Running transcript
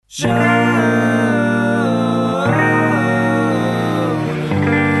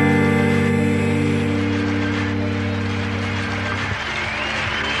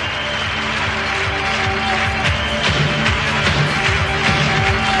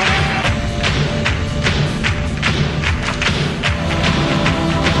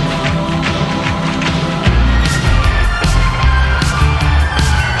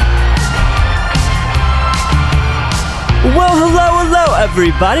Hello,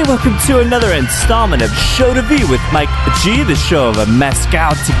 everybody. Welcome to another installment of Show to V with Mike G, the show of a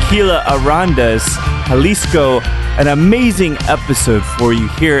Mezcal Tequila Arandas, Jalisco. An amazing episode for you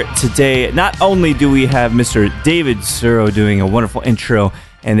here today. Not only do we have Mr. David Suro doing a wonderful intro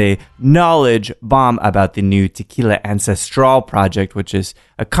and a knowledge bomb about the new Tequila Ancestral project, which is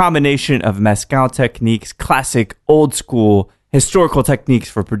a combination of Mezcal techniques, classic, old school, historical techniques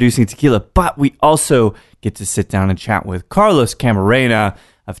for producing tequila, but we also get to sit down and chat with Carlos Camarena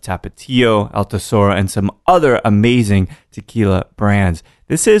of Tapatio, El Tesoro, and some other amazing tequila brands.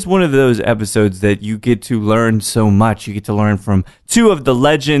 This is one of those episodes that you get to learn so much. You get to learn from two of the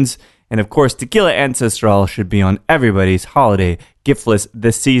legends, and of course, Tequila Ancestral should be on everybody's holiday gift list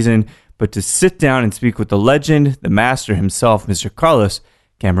this season. But to sit down and speak with the legend, the master himself, Mr. Carlos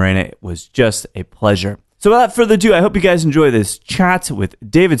Camarena, it was just a pleasure. So without further ado, I hope you guys enjoy this chat with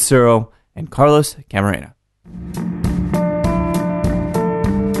David Suro and Carlos Camarena.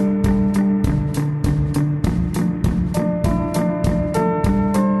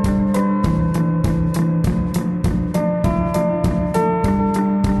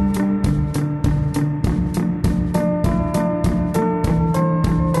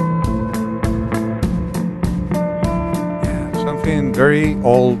 Very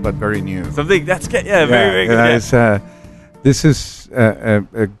old but very new. Something that's good. Yeah, very good. This is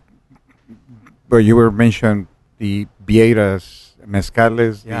where you were mentioned the Vieiras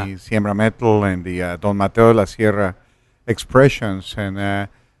Mezcales, the Siembra Metal, and the Don Mateo de la Sierra expressions. And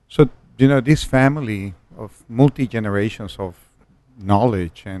so, this family of multi-generations of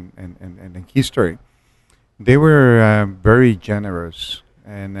knowledge and history, they were very generous.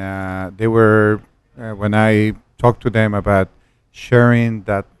 And they were, when I talked to them about sharing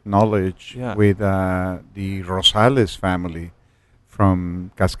that knowledge with the Rosales family from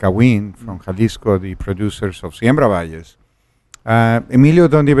Cascahuín, from Jalisco, the producers of Siembra Valles. Emilio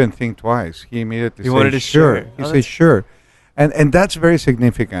don't even think twice. He immediately said, sure. He says, sure. And that's very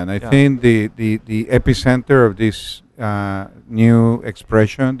significant. I think the epicenter of this new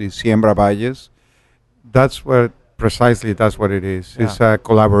expression, the Siembra Valles, that's what it is. Yeah. It's a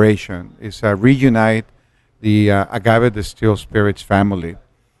collaboration. It's a reunite the Agave Distilled Spirits family,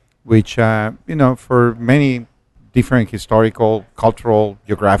 which, for many different historical, cultural,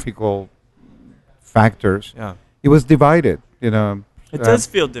 geographical factors, it was divided, It does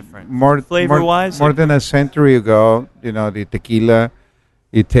feel different. Flavor-wise? More than a century ago, the tequila,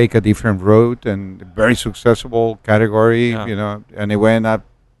 it take a different route and very successful category, and it went up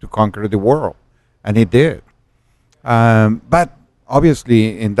to conquer the world. And it did. But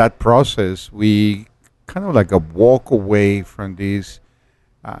obviously, in that process, we kind of like a walk away from these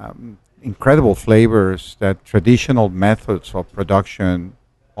incredible flavors that traditional methods of production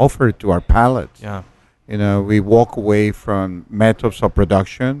offer to our palates. Yeah. We walk away from methods of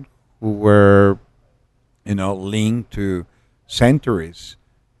production who were, linked to centuries,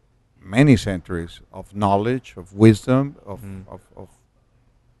 many centuries of knowledge, of wisdom, of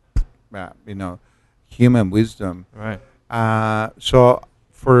human wisdom. Right. So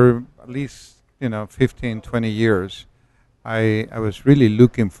for at least 15, 20 years, I was really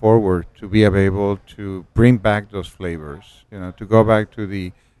looking forward to be able to bring back those flavors, to go back to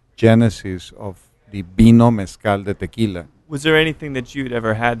the genesis of the Vino Mezcal de Tequila. Was there anything that you'd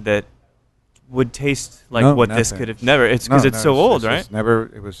ever had that would taste like nothing. This could have never? It's because it's so old, right?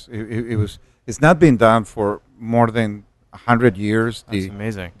 It's not been done for more than 100 years. That's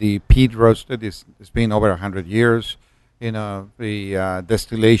amazing. The peat roasted it's been over 100 years. The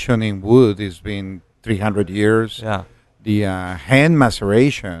distillation in wood has been 300 years. Yeah. The hand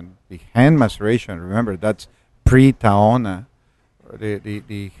maceration, remember, that's pre-Tahona.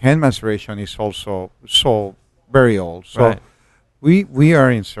 The hand maceration is also so very old. So we are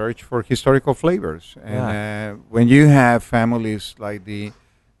in search for historical flavors. And when you have families like the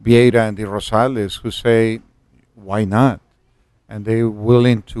Vieira and the Rosales who say, why not? And they're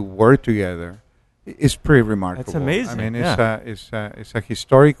willing to work together, it's pretty remarkable. That's amazing. I mean, it's a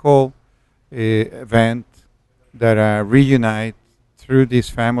historical event that reunite through these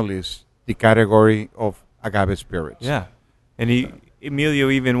families the category of agave spirits. Yeah, and Emilio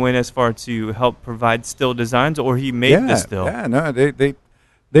even went as far to help provide still designs, or he made the still. Yeah, no,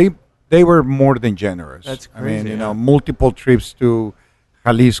 they were more than generous. That's I mean, crazy, you know, yeah. multiple trips to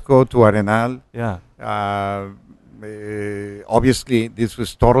Jalisco, to Arenal. Yeah. Obviously, this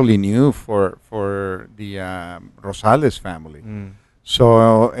was totally new for the Rosales family. Mm.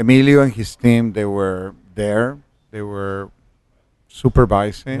 So Emilio and his team, they were there. They were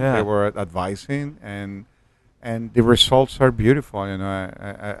supervising. Yeah. They were advising, and the results are beautiful. You know,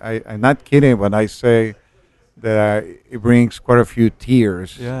 I'm not kidding when I say that it brings quite a few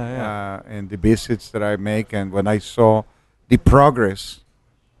tears. In the visits that I make, and when I saw the progress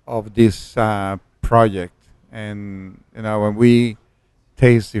of this project, and you know, when we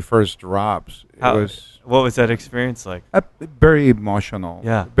taste the first drops, it was What was that experience like? very emotional.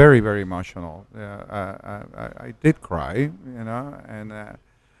 Yeah. Very, very emotional. I did cry, you know, and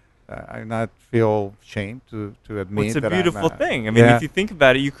I not feel shame to admit Well, it's a that beautiful I'm, thing. I mean, yeah. if you think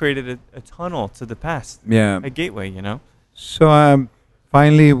about it, you created a tunnel to the past, Yeah. a gateway, you know? So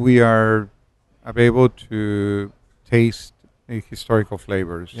finally, we are able to taste the historical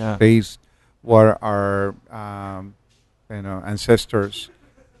flavors, Yeah. taste what our ancestors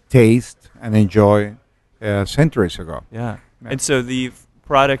taste and enjoy centuries ago. Yeah. Yeah. And so the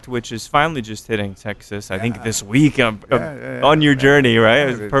product, which is finally just hitting Texas, I think Yeah. this week Yeah, on your yeah, journey, right? yeah,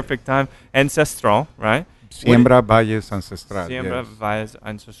 It was a it- perfect time. Ancestral, right? Siembra Valles Ancestral. Siembra Yes. Valles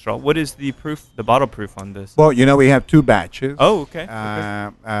Ancestral. What is the proof, the bottle proof on this? Well, you know, we have two batches. Oh, okay.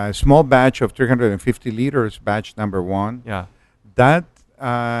 A small batch of 350 liters, batch number one. Yeah. That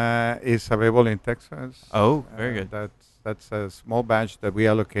is available in Texas. Oh, very good. That's a small batch that we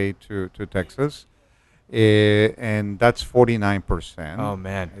allocate to Texas. And that's 49%. Oh,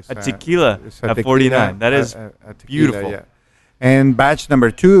 man. It's A tequila it's at 49. That is a tequila, beautiful. Yeah. And batch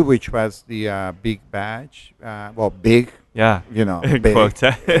number two, which was the big batch, big, Yeah. you know, In big, quote.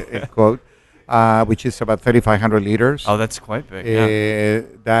 in quote, which is about 3,500 liters. Oh, that's quite big. Yeah.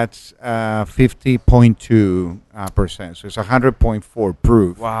 That's 50.2%. So it's 100.4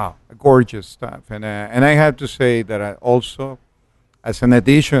 proof. Wow. Gorgeous stuff. And I have to say that I also, as an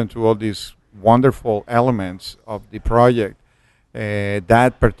addition to all these wonderful elements of the project,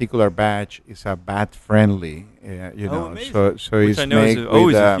 that particular batch is a bat friendly. You know, amazing. so Which it's I know made is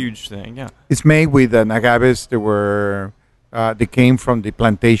always with, a huge thing. Yeah. it's made with agaves that were they came from the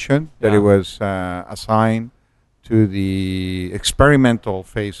plantation that Yeah. it was assigned to the experimental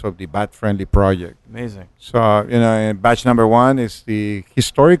phase of the bat-friendly project. Amazing. So you know, and batch number one is the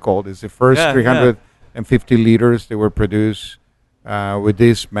historical. It's the first Yeah, 350 liters that were produced with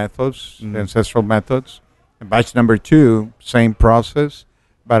these methods, Mhm. the ancestral methods. And batch number two, same process,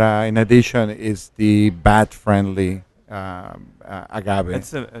 but in addition is the bat-friendly agave.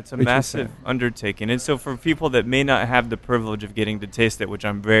 It's a Which is, massive undertaking. And so for people that may not have the privilege of getting to taste it, which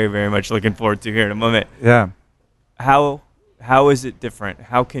I'm very, very much looking forward to here in a moment, Yeah. how is it different?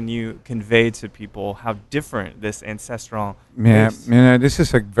 How can you convey to people how different this ancestral Yeah, is? you know, this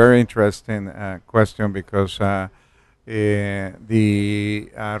is a very interesting question because the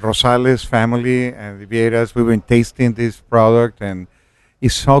Rosales family and the Vieiras, we've been tasting this product, and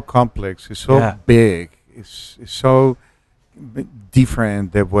it's so complex, it's so Yeah. big, it's so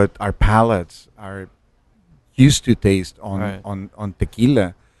different than what our palates are used to taste on Right. on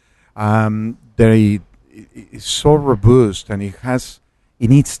tequila. It's so robust, and it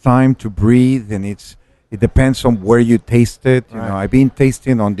needs time to breathe, and it depends on where you taste it. You Right. know, I've been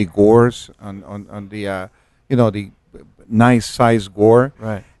tasting on the gores, on the the nice size gore,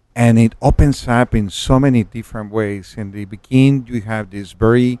 Right. and it opens up in so many different ways. In the beginning, you have this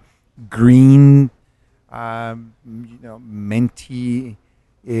very green, minty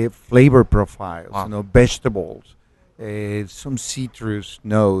flavor profiles. Wow. You know, vegetables, some citrus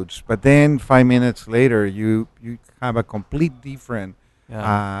notes. But then 5 minutes later, you have a complete different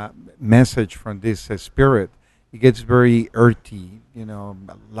Yeah. message from this spirit. It gets very earthy. You know,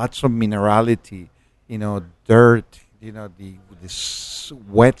 lots of minerality. You know, dirt. You know, the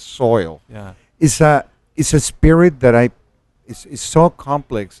wet soil. Yeah. It's a spirit that it's so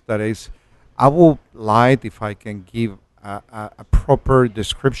complex that I will lie if I can give a proper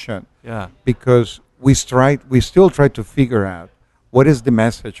description, Yeah. because we still try to figure out what is the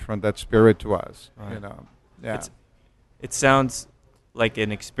message from that spirit to us. Right. You know, yeah. It sounds like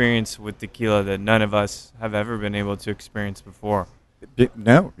an experience with tequila that none of us have ever been able to experience before.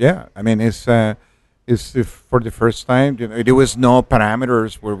 No, yeah. I mean, it's for the first time. You know, there was no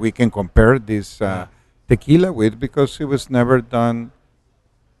parameters where we can compare this tequila with, because it was never done.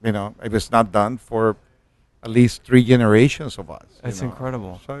 You know, it was not done for at least 3 generations of us. That's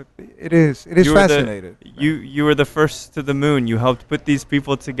incredible. So it is You were fascinating. you were the first to the moon. You helped put these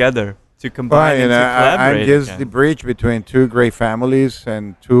people together to combine and to I'm collaborate just the again. bridge between two great families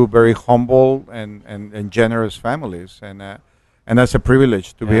and two very humble and generous families, and that's a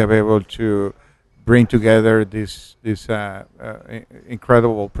privilege to be Yeah. able to bring together these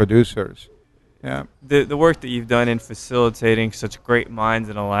incredible producers. Yeah, The work that you've done in facilitating such great minds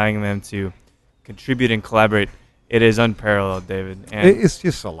and allowing them to contribute and collaborate, it is unparalleled, David. And it's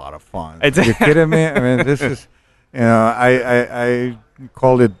just a lot of fun. it's Are you kidding me? I mean, this is, I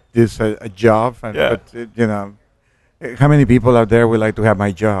call it this a job, Yeah. but how many people out there would like to have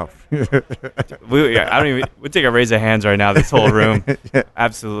my job? I don't even. We'll take a raise of hands right now. This whole room,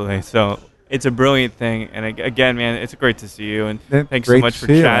 absolutely. So it's a brilliant thing, and again, man, it's great to see you. And Yeah, thanks so great much to for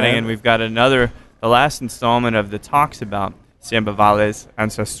see you, chatting. man. And we've got the last installment of the talks about Siembra Vales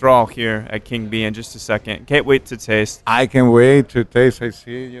Ancestral here at King B in just a second. Can't wait to taste. I can wait to taste. I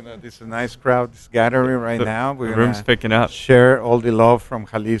see, this is a nice crowd is gathering right The- now. The We're room's gonna picking up. share all the love from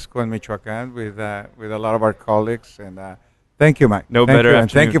Jalisco and Michoacan with a lot of our colleagues. And thank you, Mike. No thank better you, and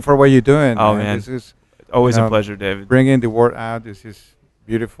thank afternoon. you for what you're doing. Oh, man. This is Always a know, pleasure, David. bringing the word out. This is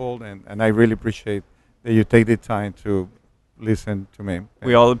beautiful, and I really appreciate that you take the time to listen to me.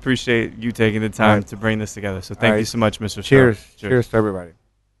 We all appreciate you taking the time All right. to bring this together. So All thank you right. so much, Mr. Cheers. Stark. Cheers to everybody.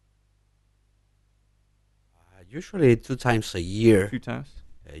 Usually 2 times a year. 2 times.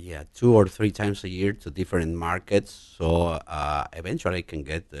 Yeah, 2 or 3 times a year to different markets. So eventually I can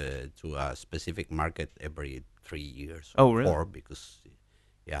get to a specific market every 3 years. Oh, or really? 4 because,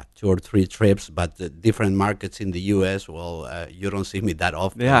 yeah, 2 or 3 trips, but different markets in the U.S. Well, you don't see me that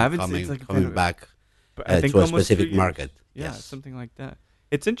often. Yeah, I haven't seen- coming it's like coming been- back But I think to a almost 2 specific years. market. Yeah, Yes. something like that.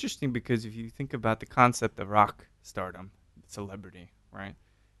 It's interesting because if you think about the concept of rock stardom, celebrity, right?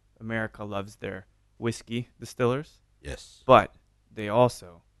 America loves their whiskey distillers, Yes. but they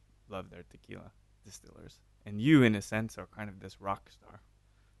also love their tequila distillers. And you, in a sense, are kind of this rock star.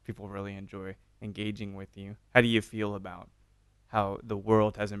 People really enjoy engaging with you. How do you feel about how the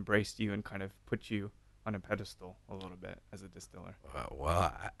world has embraced you and kind of put you on a pedestal a little bit as a distiller?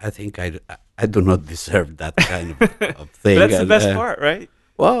 Well, I think I do not deserve that kind of thing. But that's the and, best part, right?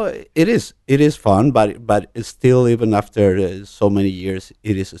 Well, it is fun, but it's still, even after so many years,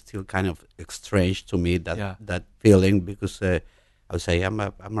 it is still kind of strange to me that Yeah. that feeling, because I would say I'm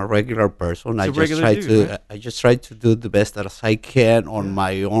a regular person. It's I a just regular try dude, to right? I just try to do the best as I can on Yeah.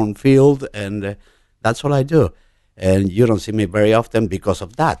 my own field, and that's all I do. And you don't see me very often because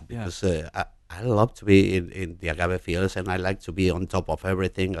of that, Yeah. because I love to be in the agave fields, and I like to be on top of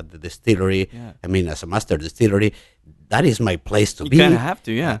everything at the distillery. Yeah. I mean, as a master distillery, that is my place to You be. kind of have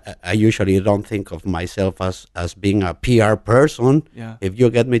to, yeah. I usually don't think of myself as being a PR person. Yeah. If you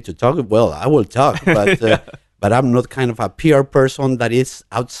get me to talk, well, I will talk, but Yeah. but I'm not kind of a PR person that is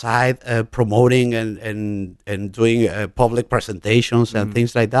outside promoting and doing public presentations and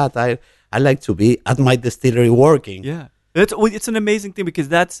things like that. I like to be at my distillery working. Yeah, it's an amazing thing because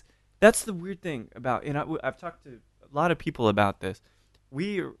that's the weird thing about, I've talked to a lot of people about this.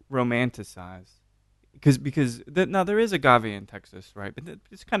 We romanticize because now there is agave in Texas, right? But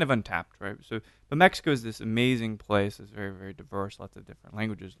it's kind of untapped, right? But Mexico is this amazing place. It's very, very diverse, lots of different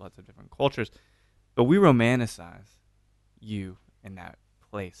languages, lots of different cultures. But we romanticize you in that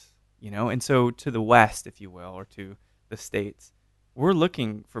place, And so to the West, if you will, or to the States, we're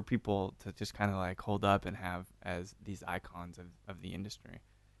looking for people to just kind of like hold up and have as these icons of the industry.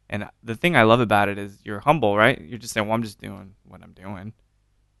 And the thing I love about it is you're humble, right? You're just saying, well, I'm just doing what I'm doing,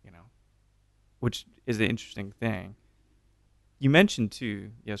 which is an interesting thing. You mentioned,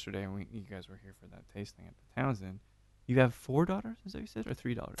 too, yesterday when you guys were here for that tasting at the Townsend, you have 4 daughters, is that what you said, or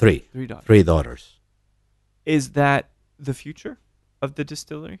 3 daughters? 3 3 daughters. 3 daughters. Is that the future of the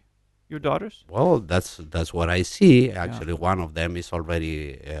distillery, your daughters? Well, that's what I see. Actually, one of them is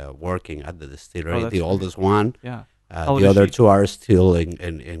already working at the distillery. that's The great. oldest one. Yeah. How old The is other she? 2 are still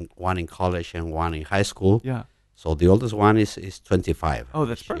in one in college and one in high school. Yeah. So the oldest one is 25. Oh,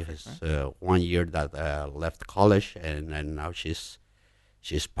 that's She perfect, has 1 year that left college, and now she's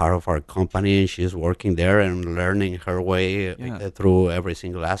part of our company, and she's working there and learning her way Yeah. through every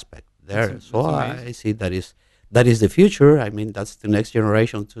single aspect there. That's So amazing. I see that is the future. I mean, that's the next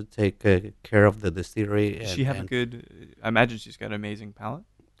generation to take care of the distillery. Does she have a good, I imagine she's got an amazing palate.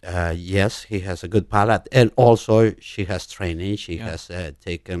 Yes, he has a good palate, and also she has training. She Yeah. has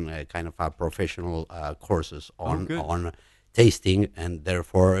taken kind of a professional courses on good. on tasting, and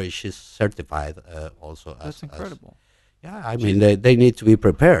therefore she's certified also. That's incredible. Yeah, I mean they need to be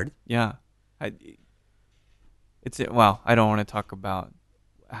prepared. Yeah. Well, I don't want to talk about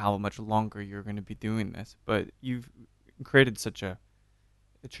how much longer you're going to be doing this, but you've created such a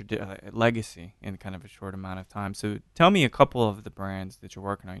legacy in kind of a short amount of time. So tell me a couple of the brands that you're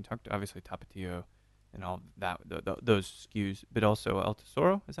working on. You talked obviously Tapatio and all that, those SKUs, but also El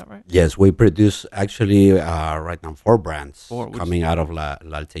Tesoro. Is that right? Yes, we produce actually right now 4 brands Four, coming out of La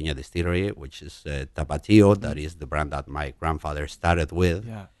Alteña Distillery, which is Tapatio. That is the brand that my grandfather started with.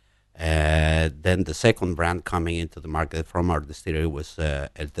 Yeah. Then the second brand coming into the market from our distillery was El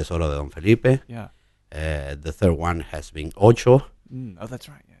Tesoro de Don Felipe. Yeah. The third one has been Ocho. Oh, that's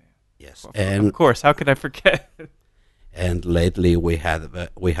right. Yeah. Yes, Well, and of course, how could I forget? and lately we have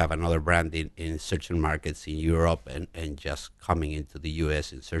another brand in certain markets in Europe and just coming into the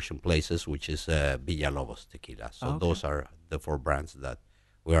U.S. in certain places, which is Villalobos Tequila. So Okay. those are the 4 brands that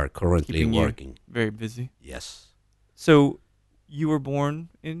we are currently Keeping you working. very busy. Yes, So you were born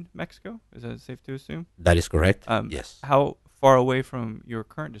in Mexico? Is that safe to assume? that is correct. Um, Yes. How far away from your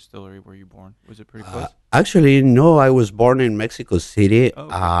current distillery were you born? Was it pretty close? Actually, no. I was born in Mexico City. Oh,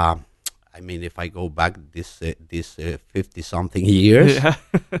 okay. I mean, if I go back this 50-something years, Yeah.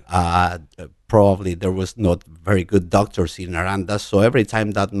 probably there was not very good doctors in Aranda. So every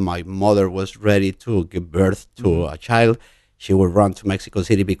time that my mother was ready to give birth to a child, she would run to Mexico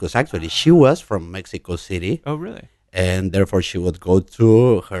City because actually she was from Mexico City, Oh, really? and therefore she would go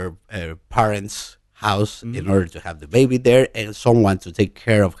to her parents' house in order to have the baby there and someone to take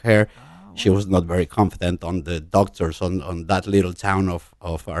care of her. She was not very confident on the doctors on that little town of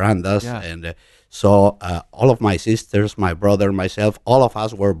Arandas. Yeah. And so all of my sisters, my brother, myself, all of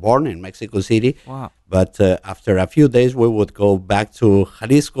us were born in Mexico City. Wow. But after a few days, we would go back to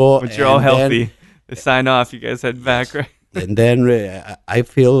Jalisco. But you're all and then- healthy. To sign off, you guys head back, right? and then I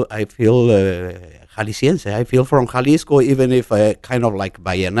feel Jalisciense. I feel from Jalisco, even if kind of like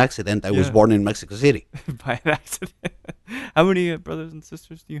by an accident, I was Yeah. born in Mexico City. By an accident. How many brothers and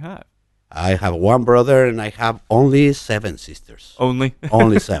sisters do you have? I have 1 brother and I have only 7 sisters. Only.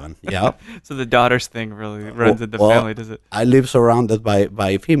 Only 7. Yeah. So the daughters thing really runs in the Well, family, does it? I live surrounded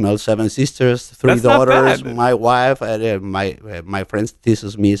by females, 7 sisters, 3 That's not daughters, bad. my wife, and my friends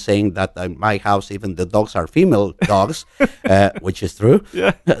teases me saying that in my house even the dogs are female dogs, which is true.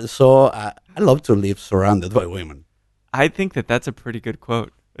 Yeah. So I love to live surrounded by women. I think that's a pretty good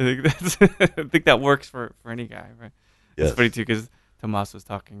quote. I think I think that works for any guy, right? It's Yes. funny too because Tomas was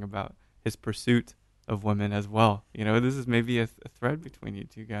talking about his pursuit of women as well. You know, this is maybe a thread between you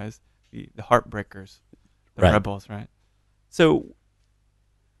two guys, the heartbreakers, the Right. rebels, right? So,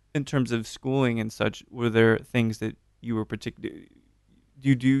 in terms of schooling and such, were there things that you were particularly? Do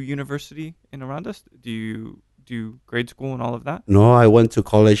you do university in Arandas? Do you do grade school and all of that? No, I went to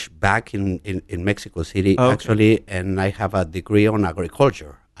college back in Mexico City, Okay. actually, and I have a degree on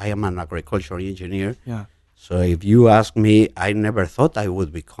agriculture. I am an agricultural engineer. Yeah. So if you ask me, I never thought I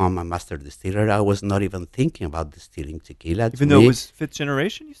would become a master distiller. I was not even thinking about distilling tequila. Even To though me, it was 5th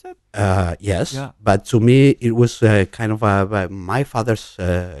generation, you said? yes, Yeah. but to me it was kind of my father's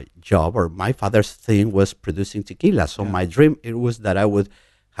job, or my father's thing was producing tequila. So my dream it was that I would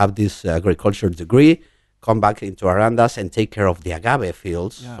have this agriculture degree, come back into Arandas and take care of the agave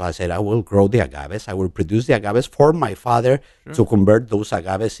fields. Yeah. So I said, I will grow the agaves. I will produce the agaves for my father to convert those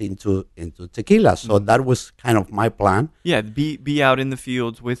agaves into tequila. So that was kind of my plan. Yeah, be out in the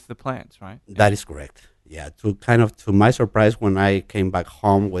fields with the plants, right? That is correct. Yeah, to my surprise, when I came back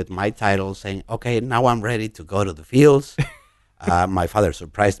home with my title saying, okay, now I'm ready to go to the fields, my father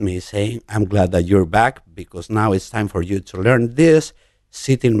surprised me saying, I'm glad that you're back because now it's time for you to learn this,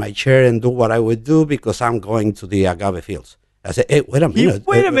 sit in my chair and do what I would do because I'm going to the agave fields. I said, hey, wait a minute.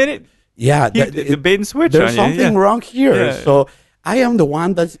 Wait a minute. Yeah. The bait and switch There's on you, something yeah. wrong here. Yeah. So I am the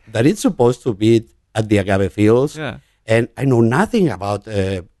one that it's supposed to be at the agave fields. Yeah. And I know nothing about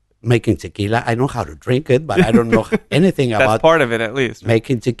making tequila. I know how to drink it, but I don't know anything That's about part of it, at least.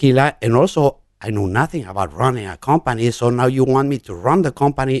 making tequila. And also, I know nothing about running a company. So now you want me to run the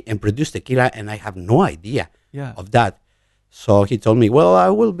company and produce tequila, and I have no idea Yeah. of that. So he told me, well, I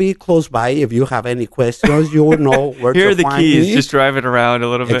will be close by. If you have any questions, you will know where Here to are the find keys. me. Just drive it around a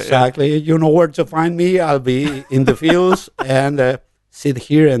little bit. yeah. Exactly. You know where to find me. I'll be in the fields and sit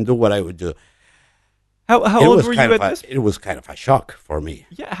here and do what I would do. How old were you at this? It was kind of a shock for me.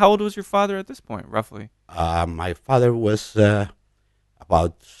 Yeah. How old was your father at this point, roughly? My father was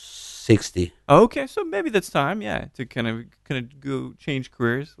about 60. Okay, so maybe that's time, yeah, to kind of go change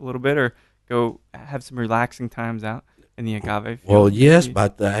careers a little bit, or go have some relaxing times out in the agave field. Well, yes, maybe.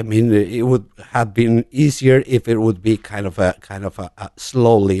 but I mean, it would have been easier if it would be kind of a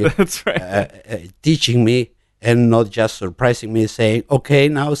slowly That's right. teaching me and not just surprising me, saying, "Okay,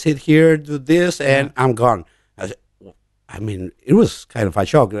 now sit here, do this, and I'm gone." I mean, it was kind of a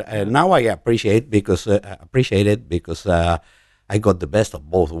shock. Now I appreciate it because I got the best of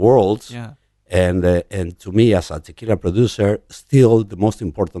both worlds. Yeah. And to me, as a tequila producer, still the most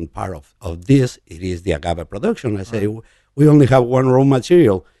important part of this, it is the agave production. I say, we only have one raw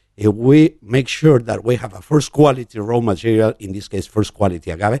material. If we make sure that we have a first quality raw material, in this case, first quality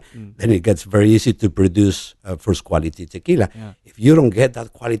agave, then it gets very easy to produce first quality tequila. Yeah. If you don't get that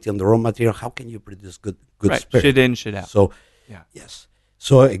quality on the raw material, how can you produce good Right. spirit? Shit in, shit out. So, Yeah. yes.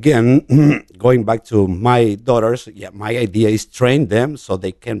 So again, going back to my daughters, my idea is train them so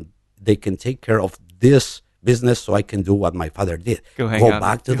they can take care of this business, so I can do what my father did. Go hang out in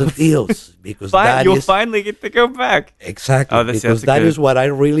back the to the fields because that You'll is finally get to go back. exactly Oh, that's because a that good- is what I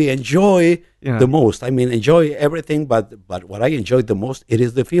really enjoy Yeah. the most. I mean, enjoy everything, but what I enjoy the most, it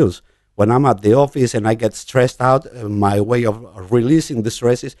is the fields. When I'm at the office and I get stressed out, my way of releasing the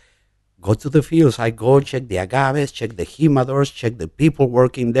stress is go to the fields. I go check the agaves, check the jimadors, check the people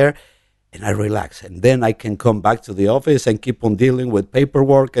working there, and I relax. And then I can come back to the office and keep on dealing with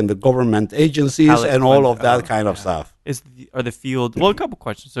paperwork and the government agencies Palate and all of cleanse- that kind of yeah. stuff. Are the field? Well, a couple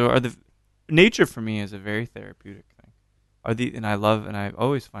questions. So, nature for me is a very therapeutic thing. And I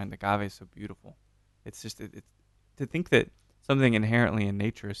always find the agave so beautiful. It's just it's to think that something inherently in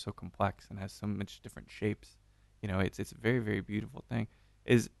nature is so complex and has so much different shapes. It's a very, very beautiful thing.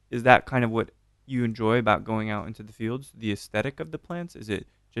 Is that kind of what you enjoy about going out into the fields? The aesthetic of the plants? Is it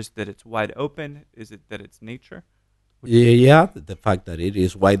just that it's wide open? Is it that it's nature? Yeah, the fact that it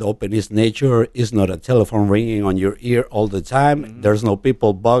is wide open is nature, is not a telephone ringing on your ear all the time. There's no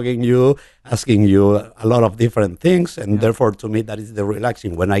people bugging you, asking you a lot of different things, and therefore to me that is the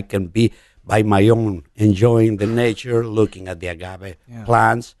relaxing, when I can be by my own, enjoying the nature, looking at the agave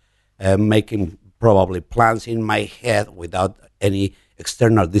plants, making probably plans in my head without any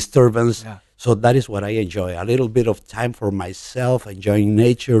external disturbance. Yeah. So that is what I enjoy, a little bit of time for myself, enjoying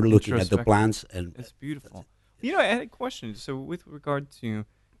nature, looking at the Introspective. plants. And It's beautiful. I had a question. So, with regard to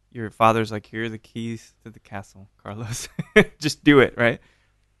your father's, like, here are the keys to the castle, Carlos. Just do it, right?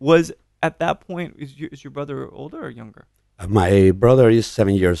 Was at that point, is your brother older or younger? My brother is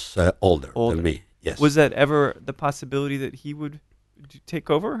 7 years older than me. Yes. Was that ever the possibility that he would take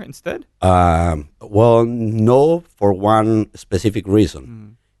over instead? Well, no, for one specific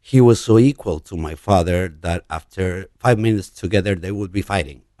reason. He was so equal to my father that after 5 minutes together, they would be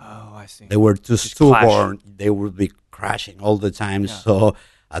fighting. Oh, I see. They were too Just stubborn. They would be crashing all the time. Yeah. So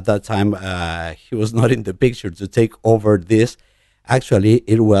at that time, he was not in the picture to take over this. Actually,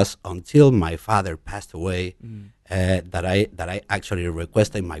 it was until my father passed away that I actually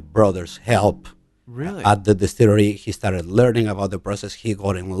requested my brother's help. Really? At the distillery. He started learning about the process. He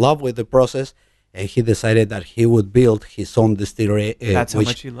got in love with the process, and he decided that he would build his own distillery. That's how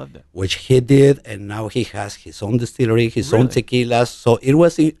much he loved it. Which he did, and now he has his own distillery, his own Really? tequilas. So it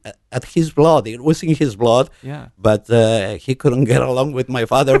was at his blood. It was in his blood. Yeah. But he couldn't get along with my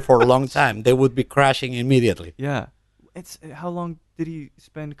father for a long time. They would be crashing immediately. Yeah. How long did he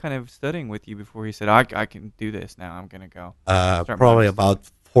spend kind of studying with you before he said, I can do this now, I'm going to go? Start my Probably own about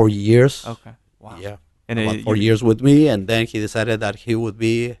 4 years. Okay. Wow. Yeah. And About it- 4 you- years with me, and then he decided that he would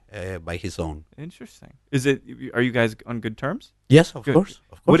be by his own. Interesting. Are you guys on good terms? Yes, of Good. course.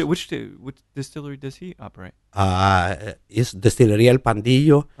 Of course. Which distillery does he operate? Is Destilería El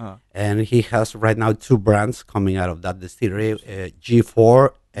Pandillo, Oh. and he has right now 2 brands coming out of that distillery,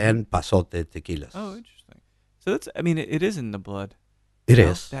 G4 and Pasote tequilas. Oh, interesting. So it is in the blood. It you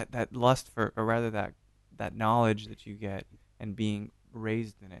know? is. That lust for, or rather that knowledge that you get and being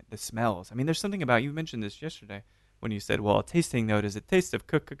raised in it, the smells. I mean, there's something about, you mentioned this yesterday when you said, well, a tasting note is a taste of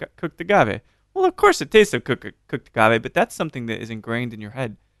cooked agave. Well, of course it tastes of cooked agave, but that's something that is ingrained in your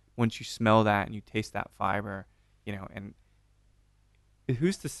head once you smell that and you taste that fiber, and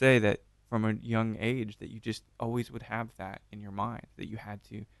who's to say that from a young age that you just always would have that in your mind, that you had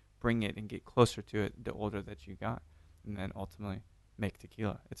to bring it and get closer to it the older that you got, and then ultimately make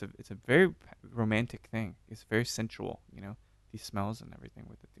tequila. It's a very romantic thing. It's very sensual, these smells and everything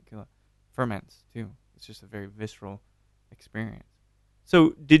with the tequila. Ferments too. It's just a very visceral experience. So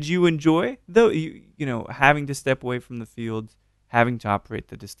did you enjoy, though, having to step away from the fields, having to operate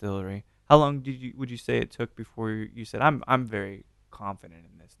the distillery? How long would you say it took before you said, I'm very confident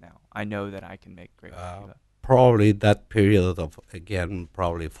in this now. I know that I can make great tequila. Probably that period of, again,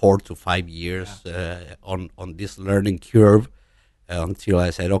 probably 4 to 5 years on this learning curve, until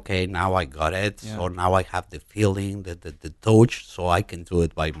I said, okay, now I got it. Yeah. So now I have the feeling, the touch, so I can do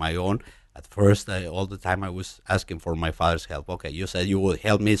it by my own. At first, all the time I was asking for my father's help. Okay, you said you would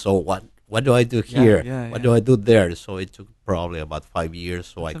help me, so what do I do here? What do I do there? So it took probably about 5 years,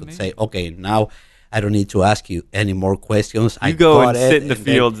 so That's I could amazing. say, okay, now I don't need to ask you any more questions. You I go got and it, sit in the and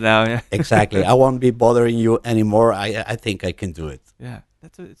then- fields now. Yeah. exactly. I won't be bothering you anymore. I think I can do it. Yeah,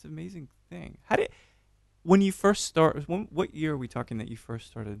 it's an amazing thing. How did when you first start? What year are we talking that you first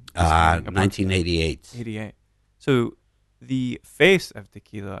started? distilling approximately? 1988. 88. So the face of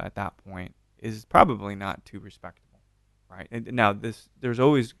tequila at that point is probably not too respectable, right? And now there's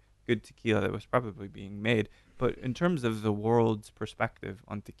always good tequila that was probably being made, but in terms of the world's perspective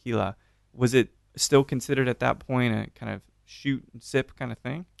on tequila, was it still considered at that point a kind of shoot and sip kind of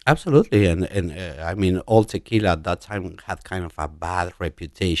thing? Absolutely, and I mean, all tequila at that time had kind of a bad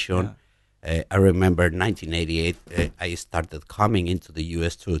reputation. I remember 1988. I started coming into the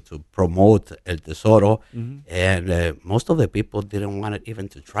U.S. to promote El Tesoro, and most of the people didn't want it even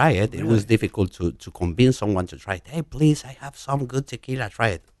to try it. It was difficult to convince someone to try it. Hey, please, I have some good tequila. Try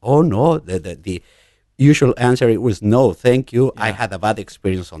it. Oh no, the usual answer it was no, thank you. I had a bad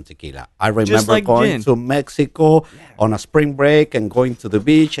experience on tequila. I remember like going gin. to Mexico on a spring break and going to the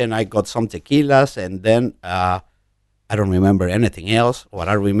beach, and I got some tequilas, and then I don't remember anything else. What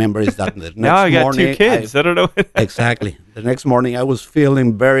I remember is that the next Now I got morning, two kids. I don't know. exactly. The next morning, I was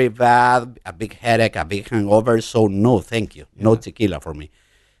feeling very bad, a big headache, a big hangover. So no, thank you, no tequila for me.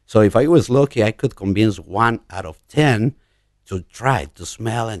 So if I was lucky, I could convince 1 out of 10 to try, to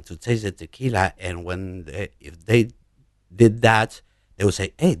smell, and to taste the tequila. And if they did that, they would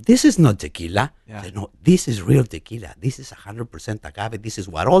say, "Hey, this is not tequila. Yeah. Say, no, this is real tequila. This is 100% agave. This is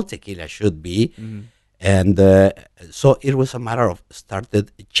what all tequila should be." And so it was a matter of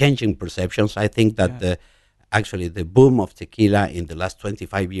started changing perceptions. I think that actually the boom of tequila in the last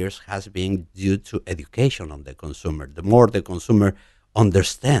 25 years has been due to education on the consumer. The more the consumer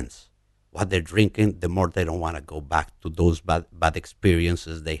understands what they're drinking, the more they don't want to go back to those bad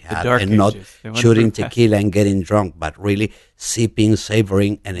experiences they had, dark and not ages. They want shooting to pass. tequila and getting drunk, but really sipping,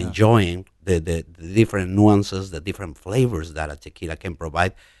 savoring, and enjoying the different nuances, the different flavors that a tequila can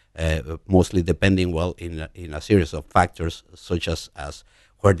provide. Mostly depending in a series of factors such as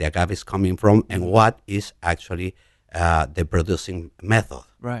where the agave is coming from and what is actually the producing method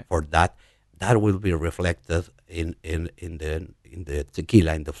for that. That will be reflected in the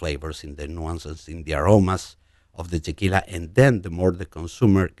tequila, in the flavors, in the nuances, in the aromas of the tequila, and then the more the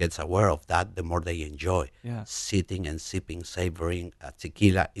consumer gets aware of that, the more they enjoy sitting and sipping, savoring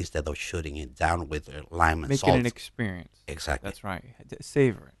tequila instead of shooting it down with lime and Make salt. it an experience. Exactly. That's right.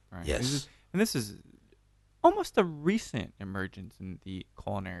 Savor it. Right. Yes. This is almost a recent emergence in the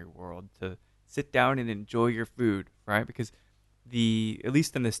culinary world to sit down and enjoy your food, right? Because at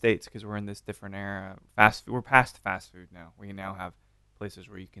least in the States, because we're in this different era, we're past fast food now. We now have places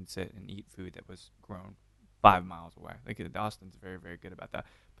where you can sit and eat food that was grown 5 miles away. Like Austin's very, very good about that.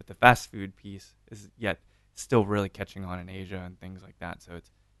 But the fast food piece is yet still really catching on in Asia and things like that. So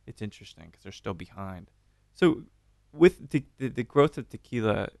it's interesting because they're still behind. So with the growth of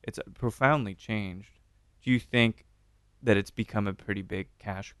tequila, it's profoundly changed. Do you think that it's become a pretty big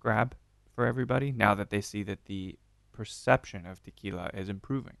cash grab for everybody now that they see that the perception of tequila is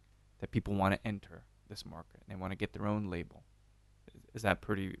improving, that people want to enter this market and they want to get their own label? Is that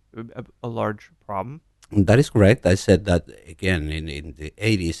a large problem? That is correct. I said that again in the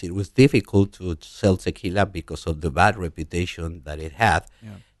 80s. It was difficult to sell tequila because of the bad reputation that it had. Yeah.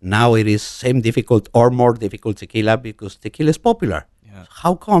 Now it is same difficult or more difficult tequila because tequila is popular. Yeah.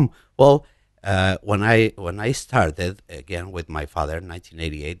 How come? Well, when I started again with my father in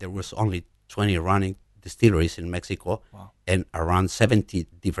 1988, there was only 20 running distilleries in Mexico. Wow. And around 70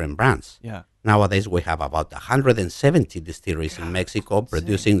 different brands. Yeah. Nowadays we have about 170 distilleries in Mexico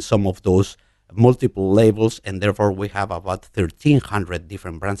producing some of those multiple labels, and therefore we have about 1,300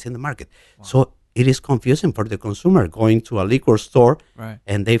 different brands in the market. Wow. So it is confusing for the consumer going to a liquor store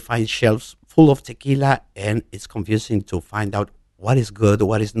and they find shelves full of tequila, and it's confusing to find out what is good,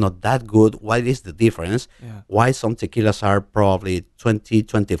 what is not that good, what is the difference, why some tequilas are probably $20,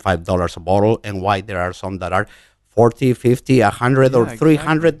 $25 a bottle, and why there are some that are $40, $50, $100, or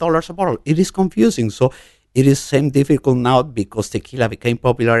 $300 a bottle. It is confusing. So it is same difficult now because tequila became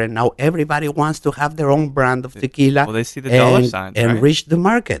popular, and now everybody wants to have their own brand of tequila. Well, they see the dollar signs, and reach the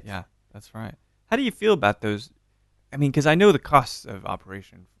market. Yeah, that's right. How do you feel about those? I mean, because I know the costs of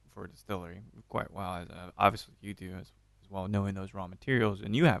operation for a distillery quite well, as obviously you do as well, knowing those raw materials,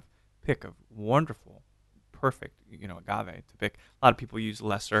 and you have pick of wonderful, perfect, agave to pick. A lot of people use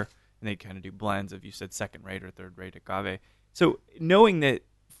lesser, and they kind of do blends of, you said, second-rate or third-rate agave. So knowing that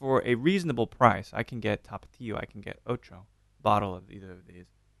for a reasonable price, I can get Tapatio, I can get Ocho, bottle of either of these.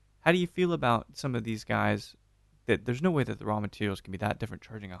 How do you feel about some of these guys that there's no way that the raw materials can be that different,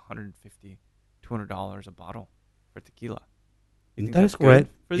 charging $150, $200 a bottle for tequila? You think That is that's good correct.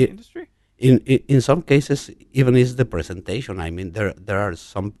 for the industry? In some cases, even is the presentation. I mean, there are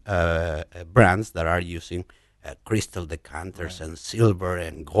some brands that are using crystal decanters Right. and silver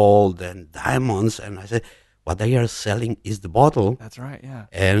and gold and diamonds, and I say what they are selling is the bottle. That's right. Yeah.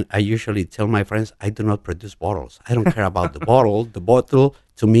 And I usually tell my friends, I do not produce bottles. I don't care about the bottle. The bottle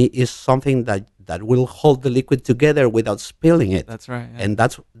to me is something that will hold the liquid together without spilling it. That's right. Yeah. And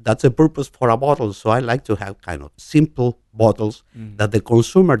that's a purpose for a bottle. So I like to have kind of simple bottles that the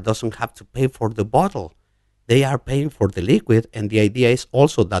consumer doesn't have to pay for the bottle. They are paying for the liquid, and the idea is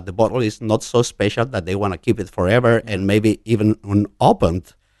also that the bottle is not so special that they want to keep it forever and maybe even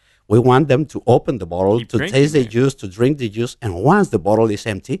unopened. We want them to open the bottle, Keep to drinking taste the it. juice, to drink the juice, and once the bottle is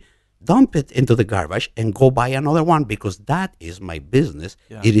empty, dump it into the garbage and go buy another one because that is my business.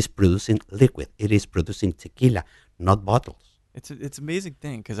 Yeah. It is producing liquid. It is producing tequila, not bottles. It's an amazing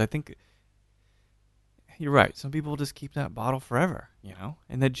thing because I think you're right. Some people just keep that bottle forever,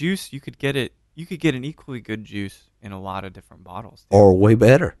 And the juice, you could get it. You could get an equally good juice in a lot of different bottles. Too. Or way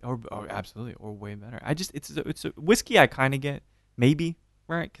better. Or absolutely, or way better. It's a whiskey I kind of get maybe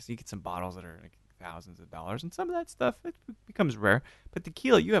right because you get some bottles that are like thousands of dollars, and some of that stuff it becomes rare. But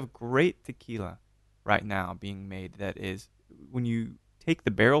tequila, you have great tequila right now being made that is when you take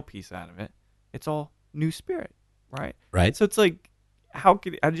the barrel piece out of it, it's all new spirit, right? Right. So it's like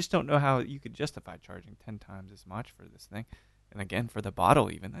I just don't know how you could justify charging 10 times as much for this thing. And again, for the bottle,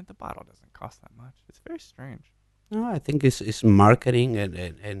 even the bottle doesn't cost that much. It's very strange. No, I think it's marketing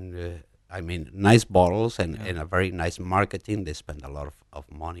and I mean, nice bottles and a very nice marketing. They spend a lot of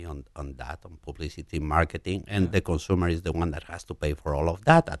money on that, on publicity, marketing, and the consumer is the one that has to pay for all of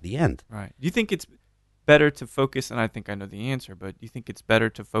that at the end. Right. Do you think it's better to focus, and I think I know the answer, but do you think it's better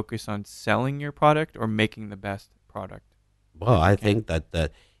to focus on selling your product or making the best product? Well, I think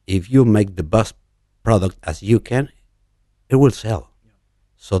that if you make the best product as you can, it will sell. Yeah.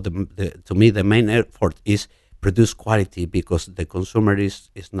 So to me, the main effort is produce quality because the consumer is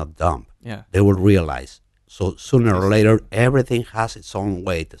not dumb. Yeah. They will realize. So sooner or later, everything has its own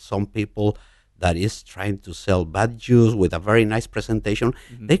weight. Some people that is trying to sell bad juice with a very nice presentation,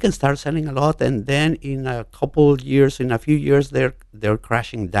 they can start selling a lot, and then in a few years, they're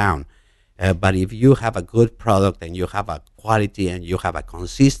crashing down. But if you have a good product and you have a quality and you have a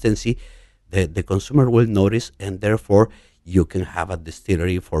consistency, the consumer will notice, and therefore you can have a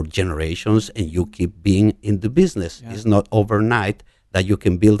distillery for generations and you keep being in the business. Yeah. It's not overnight that you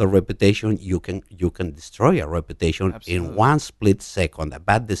can build a reputation. You can destroy a reputation in one split second, a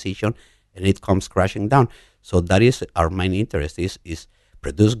bad decision, and it comes crashing down. So that is our main interest is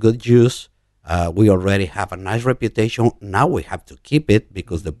produce good juice. We already have a nice reputation. Now we have to keep it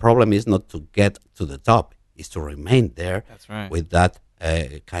because the problem is not to get to the top, is to remain there. That's right. With that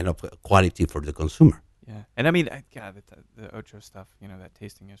kind of quality for the consumer. Yeah, and I mean, the Ocho stuff, that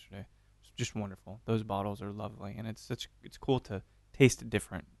tasting yesterday was just wonderful. Those bottles are lovely, and it's cool to taste at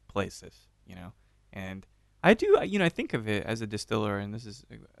different places, And I do, I think of it as a distiller, and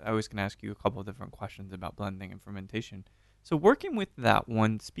I always can ask you a couple of different questions about blending and fermentation. So working with that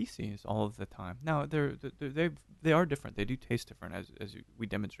one species all of the time. Now they are different. They do taste different, as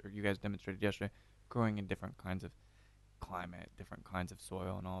you guys demonstrated yesterday, growing in different kinds of climate, different kinds of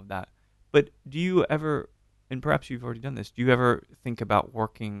soil, and all of that. But do you ever, and perhaps you've already done this, do you ever think about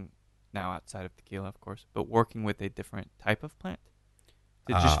working, now outside of tequila, of course, but working with a different type of plant?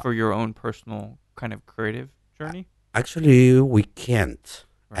 Just for your own personal kind of creative journey? Actually, we can't.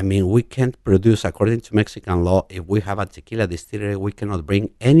 Right. I mean, we can't produce, according to Mexican law, if we have a tequila distillery, we cannot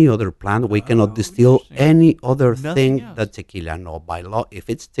bring any other plant. We cannot distill any other thing than tequila. No, by law, if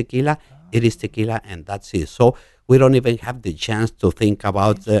it's tequila, it is tequila, and that's it. So we don't even have the chance to think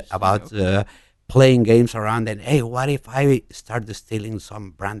about playing games around and, hey, what if I start distilling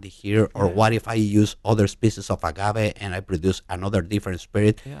some brandy here? Or what if I use other species of agave and I produce another different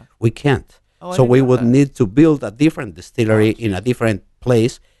spirit? Yeah. We can't. So we would need to build a different distillery in a different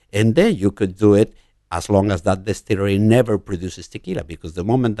place, and then you could do it as long as that distillery never produces tequila, because the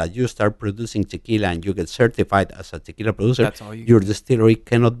moment that you start producing tequila and you get certified as a tequila producer, your distillery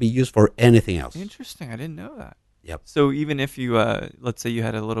cannot be used for anything else. Interesting. I didn't know that. Yep. So even if you, let's say you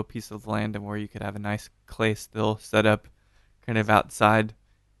had a little piece of land and where you could have a nice clay still set up kind of outside,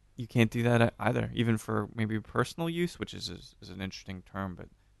 you can't do that either, even for maybe personal use, which is an interesting term, but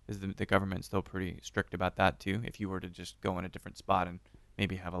is the government still pretty strict about that too? If you were to just go in a different spot and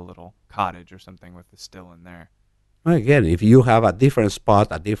maybe have a little cottage or something with the still in there. Well, again, if you have a different spot,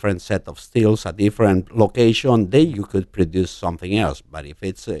 a different set of stills, a different location, then you could produce something else. But if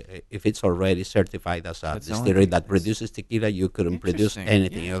it's already certified as a That's the only distillery thing. that It's produces tequila, you couldn't produce interesting.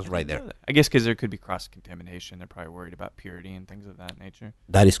 anything Yeah, else I right didn't there. know that. I guess because there could be cross contamination. They're probably worried about purity and things of that nature.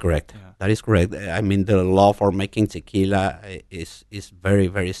 That is correct. Yeah. That is correct. I mean, the law for making tequila is very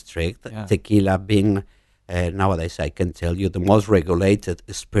very strict. Yeah. Tequila being nowadays, I can tell you, the most regulated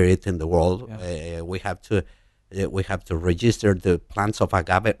spirit in the world. Yeah. We have to register the plants of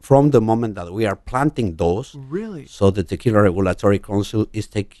agave from the moment that we are planting those. Really? So the Tequila Regulatory Council is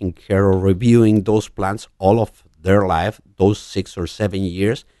taking care of reviewing those plants all of their life, those 6 or 7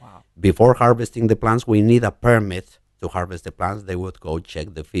 years. Wow. Before harvesting the plants, we need a permit to harvest the plants. They would go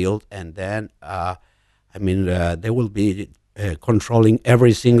check the field, and then they will be controlling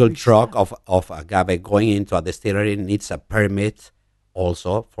every single truck of agave going into a distillery needs a permit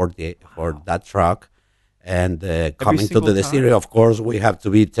also for that truck. And coming to single the distillery, time? of course, we have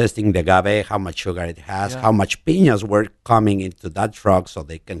to be testing the agave, how much sugar it has, Yeah. how much piñas were coming into that truck, so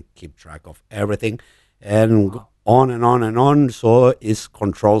they can keep track of everything, and on and on and on. So it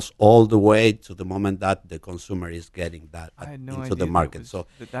controls all the way to the moment that the consumer is getting that I had no into idea the that market. was- So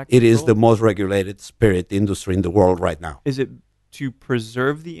that it is the control- most regulated spirit industry in the world right now. Is it to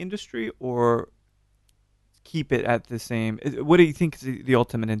preserve the industry or keep it at the same? What do you think is the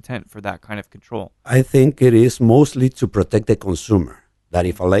ultimate intent for that kind of control? I think it is mostly to protect the consumer. That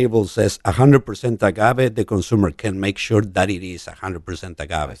if a label says 100% agave, the consumer can make sure that it is 100% I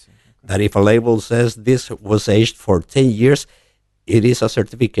agave. see. Okay. That if a label says this was aged for 10 years, it is a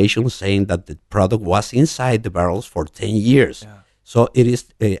certification saying that the product was inside the barrels for 10 years. Yeah. So it is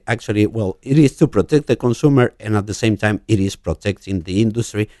it is to protect the consumer, and at the same time, it is protecting the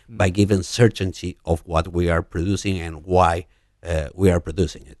industry by giving certainty of what we are producing and why we are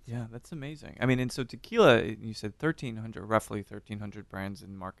producing it. Yeah, that's amazing. I mean, and so tequila, you said 1,300, roughly 1,300 brands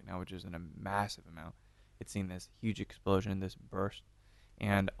in the market now, which is a massive amount. It's seen this huge explosion, this burst.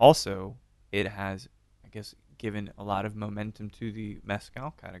 And also, it has, I guess, given a lot of momentum to the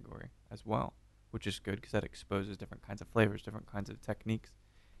mezcal category as well, which is good because that exposes different kinds of flavors, different kinds of techniques.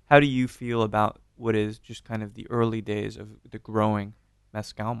 How do you feel about what is just kind of the early days of the growing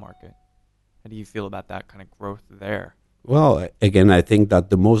mezcal market? How do you feel about that kind of growth there? Well, again, I think that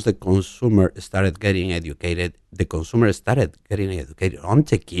the most the consumer started getting educated, on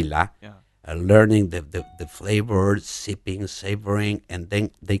tequila, Yeah. learning the flavor, sipping, savoring, and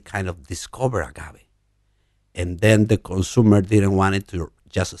then they kind of discover agave. And then the consumer didn't want it to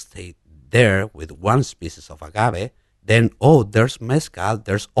just stay there with one species of agave. Then, there's mezcal,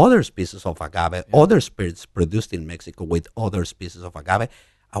 there's other species of agave, other spirits produced in Mexico with other species of agave.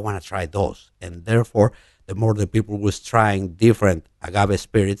 I want to try those. And therefore, the more the people was trying different agave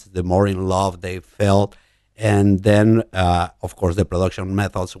spirits, the more in love they felt. And then, of course, the production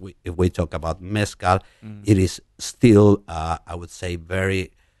methods, if we talk about mezcal, it is still, I would say,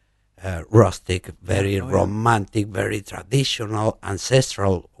 very rustic, very romantic, very traditional,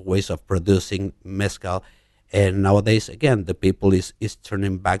 ancestral ways of producing mezcal. And nowadays, again, the people is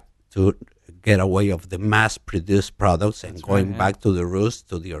turning back to get away of the mass-produced products and going back to the roots,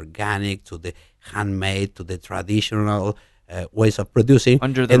 to the organic, to the handmade, to the traditional ways of producing.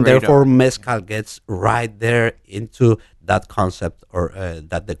 Under the and radar. therefore, mezcal gets right there into that concept or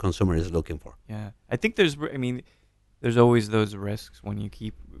that the consumer is looking for. Yeah, I think there's always those risks when you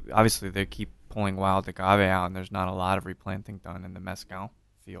obviously they keep pulling wild agave out and there's not a lot of replanting done in the mezcal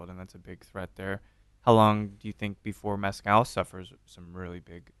field, and that's a big threat there. How long do you think before mezcal suffers some really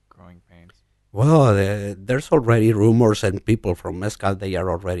big growing pains? Well, there's already rumors, and people from mezcal, they are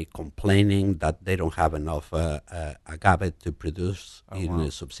already complaining that they don't have enough agave to produce in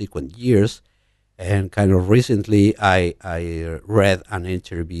subsequent years. And kind of recently, I read an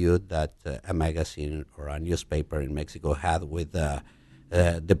interview that a magazine or a newspaper in Mexico had with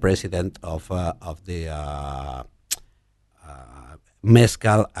the president of the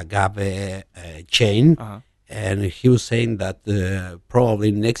mezcal agave chain. And he was saying that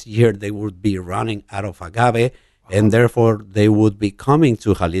probably next year they would be running out of agave, and therefore they would be coming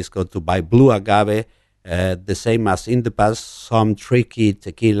to Jalisco to buy blue agave, the same as in the past. Some tricky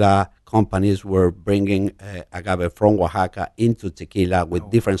tequila companies were bringing agave from Oaxaca into tequila with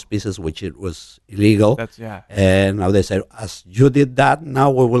different species, which it was illegal. And now they said, as you did that,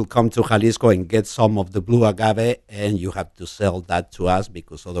 now we will come to Jalisco and get some of the blue agave, and you have to sell that to us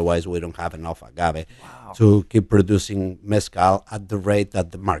because otherwise we don't have enough agave to keep producing mezcal at the rate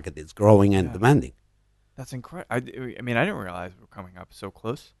that the market is growing and demanding. That's incredible. I didn't realize we're coming up so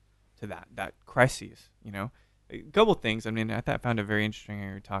close to that crisis, A couple things. I found it very interesting.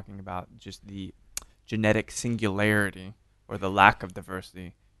 You were talking about just the genetic singularity or the lack of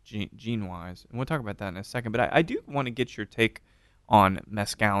diversity gene-wise. And we'll talk about that in a second. But I do want to get your take on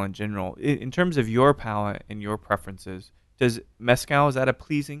mezcal in general. In terms of your palate and your preferences, does mezcal, is that a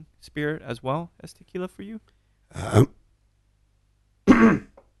pleasing spirit as well as tequila for you?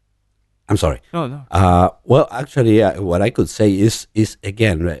 I'm sorry. No. Well, actually, what I could say is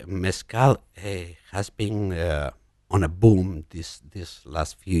again, mezcal has been on a boom this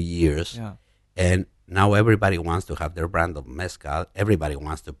last few years, and now everybody wants to have their brand of mezcal. Everybody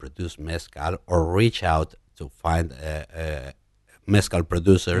wants to produce mezcal or reach out to find mezcal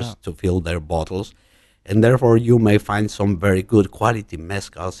producers to fill their bottles. And therefore, you may find some very good quality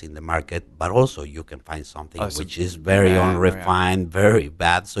mezcals in the market, but also you can find something which is very unrefined, very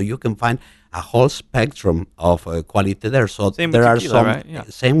bad. So you can find a whole spectrum of quality there. So same there with are tequila, some, right? Yeah.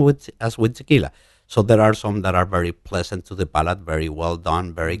 same as with tequila. So there are some that are very pleasant to the palate, very well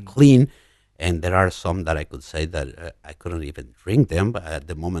done, very clean. And there are some that I could say that I couldn't even drink them. But at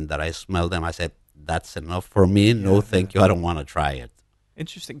the moment that I smelled them, I said, that's enough for me. No, thank you. I don't want to try it.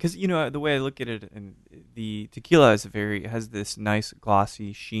 Interesting, because the way I look at it, and the tequila has this nice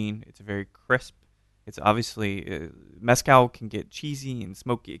glossy sheen. It's very crisp. It's obviously mezcal can get cheesy and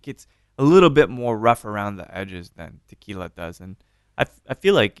smoky. It gets a little bit more rough around the edges than tequila does, and I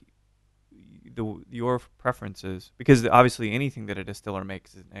feel like your preferences, because obviously anything that a distiller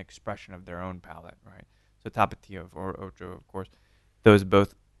makes is an expression of their own palate, right? So Tapatio or Ocho, of course, those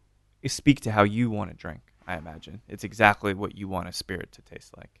both speak to how you want to drink. I imagine it's exactly what you want a spirit to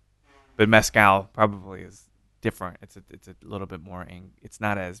taste like, but mezcal probably is different. It's a little bit more. It's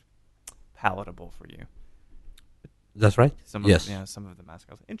not as palatable for you. That's right. Some yes. Some of the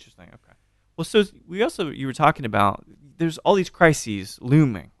mezcals. Interesting. Okay. Well, so you were talking about there's all these crises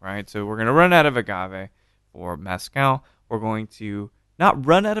looming, right? So we're going to run out of agave for mezcal. We're going to not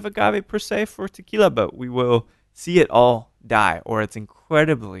run out of agave per se for tequila, but we will see it all die, or it's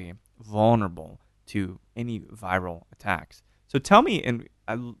incredibly vulnerable to any viral attacks. So tell me, and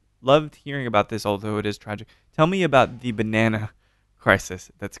I loved hearing about this, although it is tragic. Tell me about the banana crisis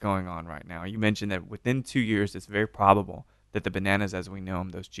that's going on right now. You mentioned that within 2 years, it's very probable that the bananas as we know them,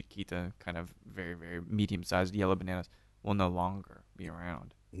 those chiquita, kind of very, very medium-sized yellow bananas, will no longer be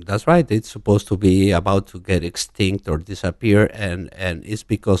around. That's right. It's supposed to be about to get extinct or disappear, and it's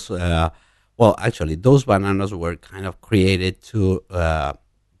because, well, actually, those bananas were kind of created to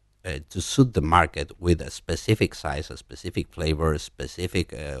suit the market with a specific size, a specific flavor, a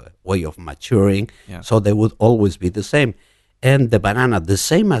specific way of maturing. Yeah. So they would always be the same. And the banana, the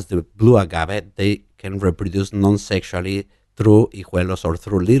same as the blue agave, they can reproduce non-sexually through hijuelos or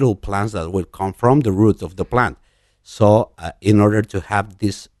through little plants that will come from the root of the plant. So in order to have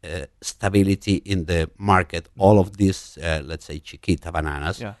this stability in the market, all of these, let's say, chiquita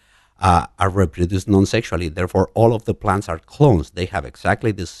bananas, are reproduced non-sexually. Therefore, all of the plants are clones. They have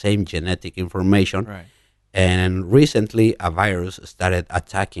exactly the same genetic information. Right. And recently, a virus started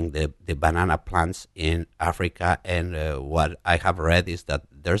attacking the banana plants in Africa. And what I have read is that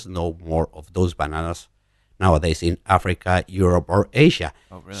there's no more of those bananas nowadays in Africa, Europe, or Asia.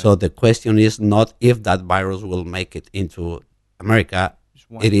 Oh, really? So the question is not if that virus will make it into America.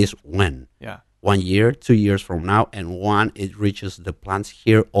 It is when. Yeah. 1 year, 2 years from now, and when it reaches the plants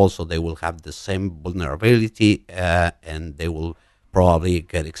here, also they will have the same vulnerability, and they will probably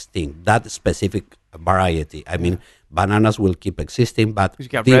get extinct. That specific variety. I mean, bananas will keep existing, but you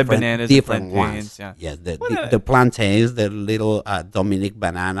got red bananas, different plantains, ones. yeah. Yes, the plantains, the little Dominic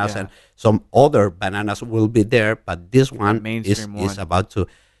bananas, Yeah. and some other bananas will be there, but this one is one. about to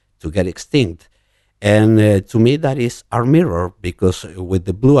get extinct. And to me, that is our mirror, because with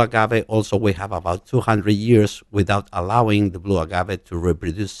the blue agave, also we have about 200 years without allowing the blue agave to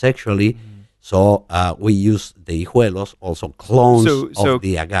reproduce sexually. So we use the hijuelos, also clones of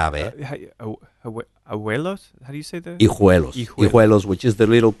the agave. Abuelos? How do you say that? Hijuelos, which is the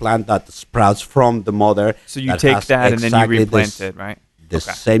little plant that sprouts from the mother. So you take that and then you replant it, right? The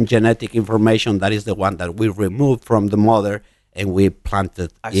same genetic information, that is the one that we removed from the mother, and we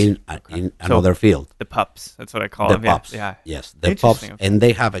planted in another field. The pups, that's what I call the them. Pups. Yeah. Yes, the pups, and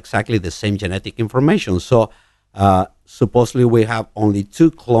they have exactly the same genetic information. So supposedly we have only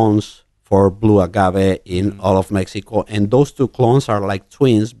 2 clones for blue agave in all of Mexico, and those 2 clones are like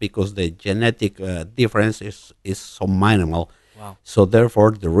twins because the genetic difference is so minimal. Wow. So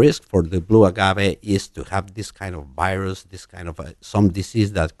therefore, the risk for the blue agave is to have this kind of virus, this kind of some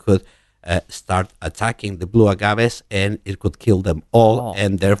disease that could start attacking the blue agaves, and it could kill them all,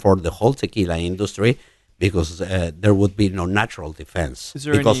 and therefore the whole tequila industry, because there would be no natural defense,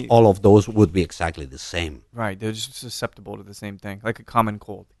 because all of those would be exactly the same. Right, they're just susceptible to the same thing, like a common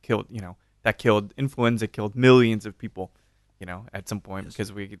cold. that killed influenza, killed millions of people, at some point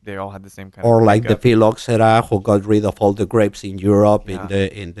because they all had the same kind of. Or like the makeup. phylloxera, who got rid of all the grapes in Europe Yeah.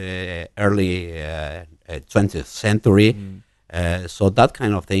 in the early 20th century. Mm. So that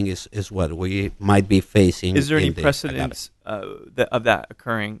kind of thing is what we might be facing. Is there any in the precedence of that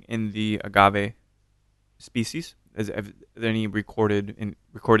occurring in the agave species? Is there any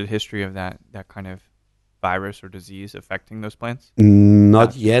recorded history of that kind of virus or disease affecting those plants?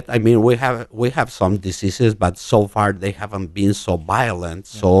 Not yet. I mean, we have some diseases, but so far they haven't been so violent,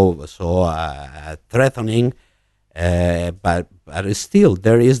 so threatening. But still,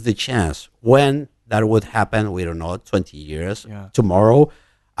 there is the chance. When that would happen, we don't know. 20 years, tomorrow,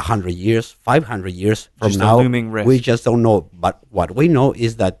 100 years, 500 years from just now, a looming risk. we just don't know. But what we know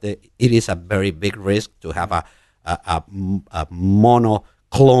is that it is a very big risk to have a mono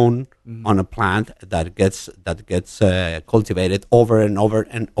clone on a plant that gets cultivated over and over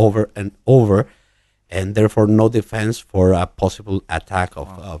and over and over, and therefore no defense for a possible attack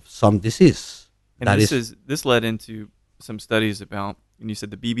of some disease. And this led into some studies about, and you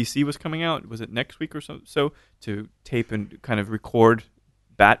said the BBC was coming out. Was it next week or so to tape and kind of record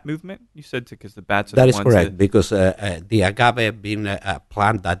bat movement? You said because the bats are that the is ones correct, because the agave being a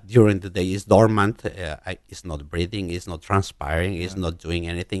plant that during the day is dormant, it's not breathing, it's not transpiring, it's not doing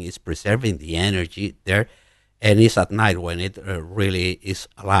anything, it's preserving the energy there, and it's at night when it really is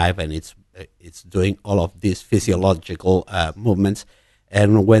alive and it's doing all of these physiological movements.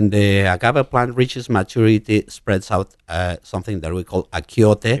 And when the agave plant reaches maturity, spreads out something that we call a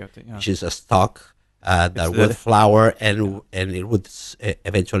quiote, which is a stalk that would flower and it would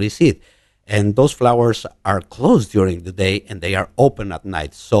eventually seed. And those flowers are closed during the day and they are open at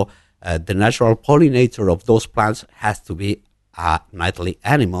night. So the natural pollinator of those plants has to be a nightly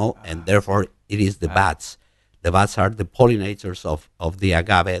animal, and therefore it is the bats. The bats are the pollinators of the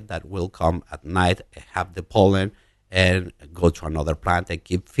agave that will come at night, have the pollen, and go to another plant and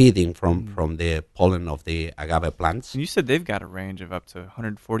keep feeding from the pollen of the agave plants. And you said they've got a range of up to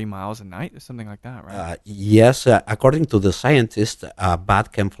 140 miles a night or something like that, right? Yes, according to the scientists, a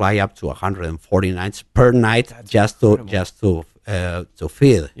bat can fly up to 140 nights per night. That's just incredible. to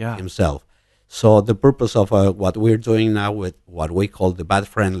feed Yeah. himself. So the purpose of what we're doing now with what we call the Bat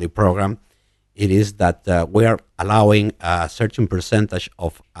Friendly program, it is that we are allowing a certain percentage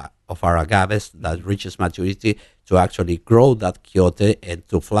of our agaves that reaches maturity to actually grow that quiote and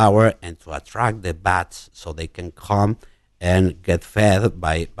to flower and to attract the bats so they can come and get fed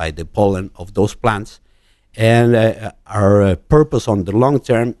by the pollen of those plants. And our purpose on the long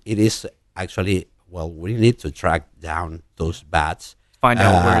term, it is actually, we need to track down those bats. Find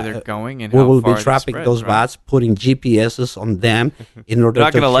out where they're going and we how will far be trapping it spreads, those right? bats, putting GPSs on them in order They're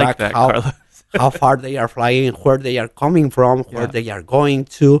not to gonna like track that, how, Carlos. how far they are flying, where they are coming from, where they are going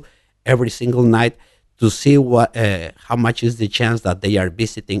to every single night, to see how much is the chance that they are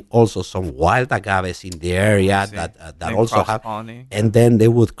visiting also some wild agaves in the area that also have, and then they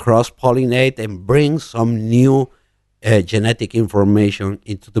would cross-pollinate and bring some new genetic information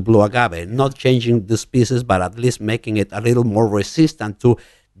into the blue agave, not changing the species, but at least making it a little more resistant to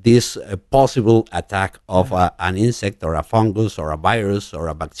this possible attack of an insect or a fungus or a virus or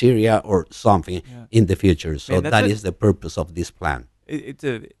a bacteria or something in the future. So that is the purpose of this plan.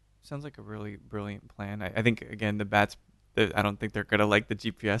 It sounds like a really brilliant plan. I think, again, the bats, I don't think they're going to like the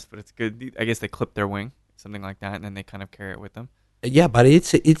GPS, but it's good. I guess they clip their wing, something like that, and then they kind of carry it with them. Yeah, but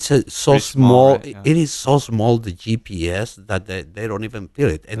it's so small, right? It is so small, the GPS, that they don't even feel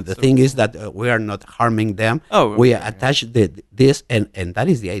it. And the thing is that we are not harming them. We attach this, and that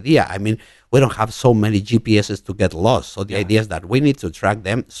is the idea. I mean, we don't have so many GPSs to get lost. So the idea is that we need to track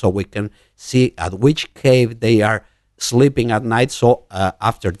them so we can see at which cave they are sleeping at night. So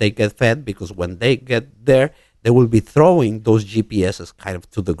after they get fed, because when they get there, they will be throwing those GPSs kind of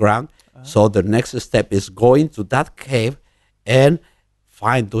to the ground. So the next step is going to that cave and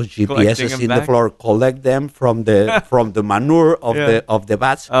find those GPSs in the floor, collect them from the manure of the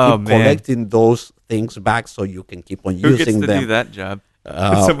bats, keep collecting those things back so you can keep on using them. Who gets to do that job?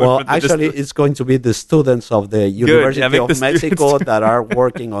 Actually, it's going to be the students of the University of Mexico that are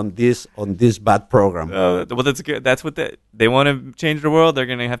working on this bat program. Well, that's good. That's what they want to change the world. They're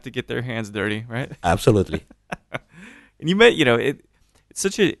going to have to get their hands dirty, right? Absolutely. And you met, it's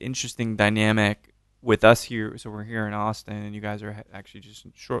such an interesting dynamic with us here. So we're here in Austin, and you guys are actually just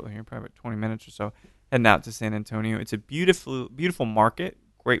shortly here, probably about 20 minutes or so, heading out to San Antonio. It's a beautiful, beautiful market,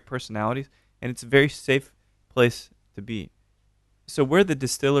 great personalities, and it's a very safe place to be. So where the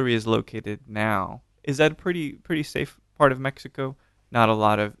distillery is located now, is that a pretty safe part of Mexico? Not a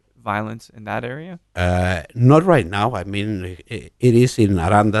lot of violence in that area? Not right now. I mean, it is in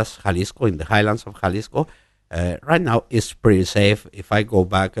Arandas, Jalisco, in the highlands of Jalisco. Right now, it's pretty safe. If I go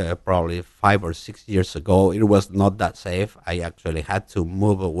back probably 5 or 6 years ago, it was not that safe. I actually had to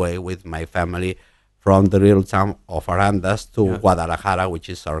move away with my family from the little town of Arandas to Guadalajara, which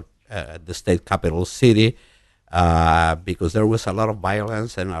is our the state capital city, because there was a lot of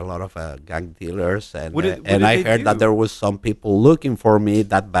violence and a lot of gang dealers, and and I heard that there was some people looking for me,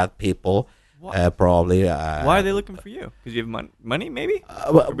 that bad people. Probably. Why are they looking for you? Because you have money, maybe?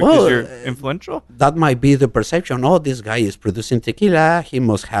 Well, because you're influential? That might be the perception. Oh, this guy is producing tequila. He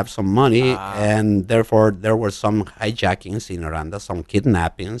must have some money. And therefore, there were some hijackings in Aranda, some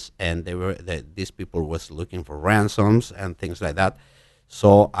kidnappings. And these people was looking for ransoms and things like that.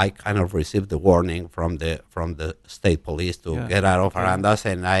 So I kind of received the warning from the state police to get out of Arandas.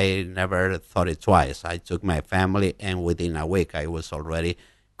 And I never thought it twice. I took my family, and within a week, I was already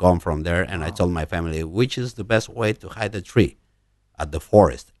gone from there, and I told my family, which is the best way to hide a tree? At the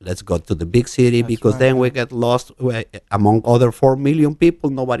forest. Let's go to the big city, because then we get lost among other 4 million people.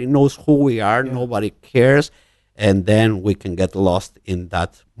 Nobody knows who we are. Nobody cares. And then we can get lost in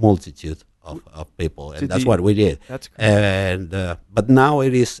that multitude of people. And that's what we did. That's great. And but now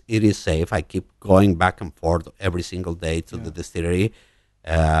it is safe. I keep going back and forth every single day to the distillery.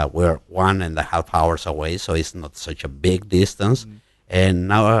 We're 1.5 hours away, so it's not such a big distance. And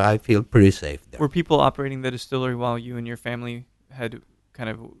now I feel pretty safe there. Were people operating the distillery while you and your family had kind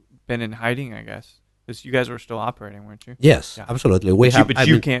of been in hiding, I guess? Because you guys were still operating, weren't you? Yes, absolutely. But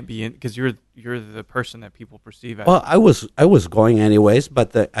you can't be in, because you're the person that people perceive as. Well, I was going anyways,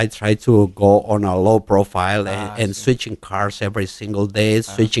 but I tried to go on a low profile and switching cars every single day,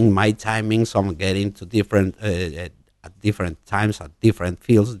 switching my timing, so I'm getting to different at different times, at different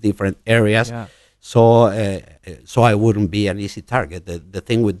fields, different areas. Yeah. So I wouldn't be an easy target. The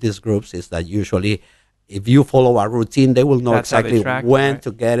thing with these groups is that usually, if you follow a routine, they will know exactly when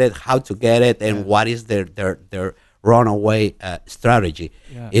to get it, how to get it, and what is their runaway strategy.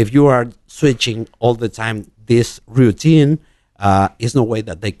 Yeah. If you are switching all the time this routine, is no way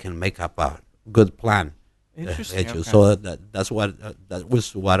that they can make up a good plan. Interesting. Okay. So that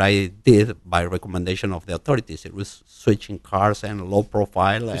was what I did by recommendation of the authorities. It was switching cars and low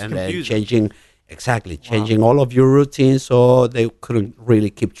profile and changing. Exactly, changing all of your routines, so they couldn't really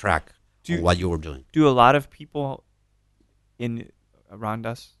keep track of what you were doing. Do a lot of people in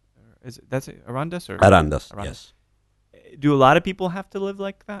Arandas, Arandas or Arandas, yes. Do a lot of people have to live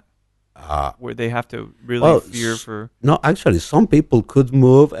like that? Where they have to really fear for... No, actually, some people could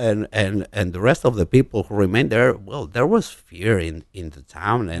move, and the rest of the people who remained there, well, there was fear in the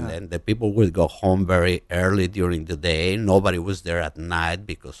town, and the people would go home very early during the day. Nobody was there at night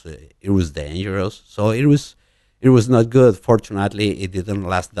because it was dangerous. So it was not good. Fortunately, it didn't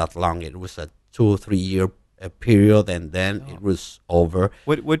last that long. It was a 2-3 year period, and then it was over.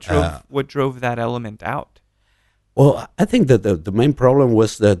 What drove that element out? Well, I think that the main problem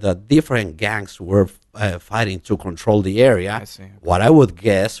was that different gangs were fighting to control the area. I see. What I would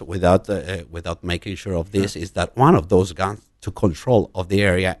guess, without making sure of this, is that one of those gangs took control of the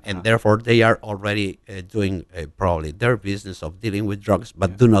area, and therefore they are already doing probably their business of dealing with drugs,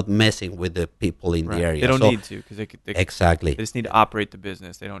 but do not messing with the people in the area. They don't need to, because they exactly. They just need to operate the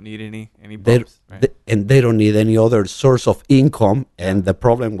business. They don't need any bumps. And they don't need any other source of income. And the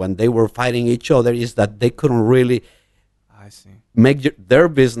problem when they were fighting each other is that they couldn't really make their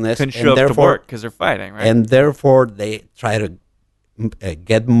business. Couldn't show up to work because they're fighting, right? And therefore they try to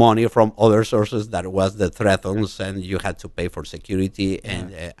get money from other sources. That was the threats, and you had to pay for security,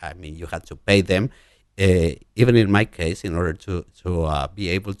 and you had to pay them. Even in my case, in order to be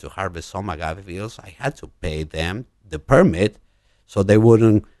able to harvest some agave fields, I had to pay them the permit, so they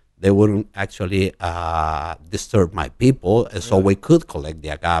wouldn't actually disturb my people, so we could collect the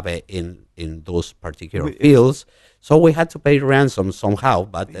agave in those particular fields. So we had to pay ransom somehow,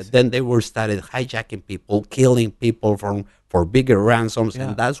 but then they were started hijacking people, killing people for bigger ransoms,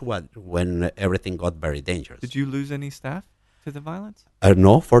 and that's when everything got very dangerous. Did you lose any staff to the violence?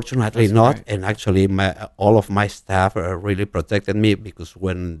 No, fortunately not. Great. And actually, all of my staff really protected me, because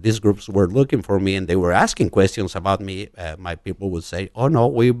when these groups were looking for me and they were asking questions about me, my people would say, "Oh no,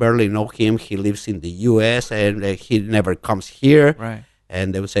 we barely know him. He lives in the U.S. and he never comes here." Right.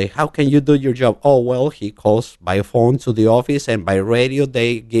 And they would say, "How can you do your job?" "Oh, well, he calls by phone to the office, and by radio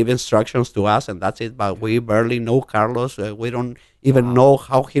they give instructions to us, and that's it. But we barely know Carlos. We don't even know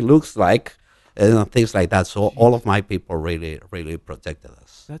how he looks like." And things like that. So all of my people really, really protected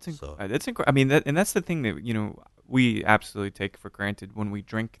us. That's incredible. I mean, and that's the thing that we absolutely take for granted when we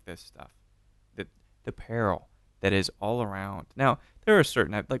drink this stuff. The peril that is all around. Now, there are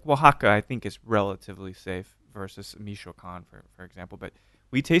certain, like Oaxaca, I think is relatively safe versus Michoacan, for example. But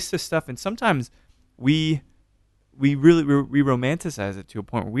we taste this stuff, and sometimes we really we romanticize it to a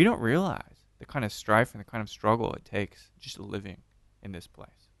point where we don't realize the kind of strife and the kind of struggle it takes just living in this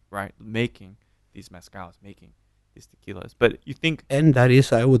place, right? Making these mezcals, making these tequilas. But you think, And that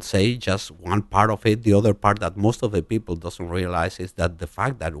is, I would say, just one part of it. The other part that most of the people doesn't realize is that the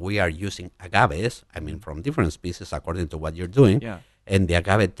fact that we are using agaves, I mean, from different species according to what you're doing, yeah, and the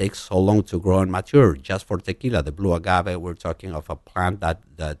agave takes so long to grow and mature. Just for tequila, the blue agave, we're talking of a plant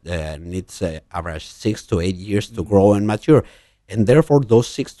that needs average 6 to 8 years to grow and mature. And therefore, those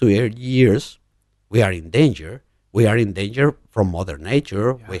 6 to 8 years, we are in danger. We are in danger from Mother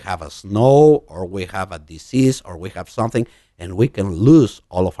Nature. Yeah. We have a snow, or we have a disease, or we have something, and we can lose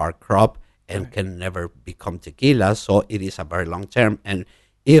all of our crop and Right. can never become tequila. So it is a very long term. And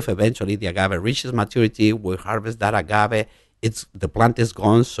if eventually the agave reaches maturity, we harvest that agave. The plant is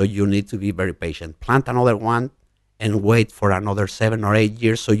gone, so you need to be very patient. Plant another one and wait for another 7 or 8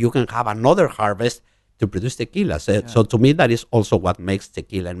 years so you can have another harvest to produce tequila. So to me, that is also what makes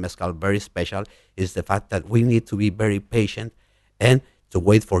tequila and mezcal very special, is the fact that we need to be very patient and to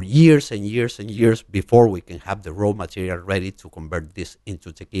wait for years and years and years before we can have the raw material ready to convert this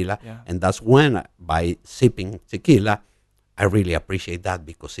into tequila. Yeah. And that's when, by sipping tequila, I really appreciate that,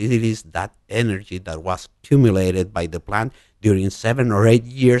 because it is that energy that was accumulated by the plant during 7 or 8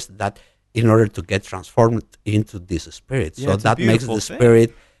 years that in order to get transformed into this spirit. Yeah, So it's a that makes beautiful the thing.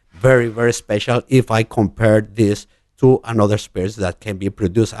 spirit very, very special if I compare this to another spirits that can be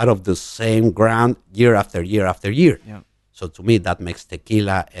produced out of the same ground year after year after year. yeah. So to me, that makes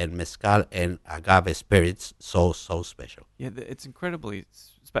tequila and mezcal and agave spirits so, so special. Yeah, it's incredibly.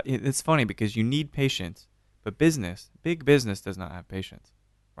 It's funny because you need patience, but big business, does not have patience,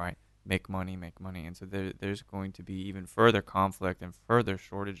 right? Make money, and so there's going to be even further conflict and further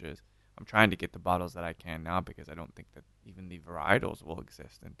shortages. I'm trying to get the bottles that I can now because I don't think that even the varietals will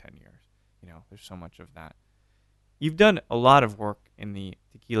exist in 10 years. There's so much of that. You've done a lot of work in the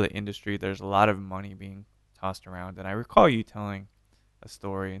tequila industry. There's a lot of money being tossed around, and I recall you telling a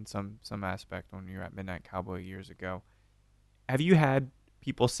story in some aspect when you were at Midnight Cowboy years ago. Have you had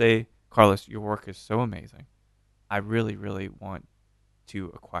people say, Carlos, your work is so amazing, I really, really want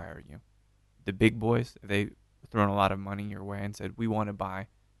to acquire you? The big boys, they thrown a lot of money your way and said, we want to buy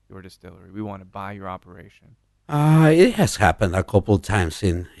your distillery, we want to buy your operation. It has happened a couple times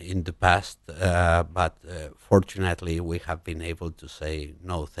in the past, but fortunately we have been able to say,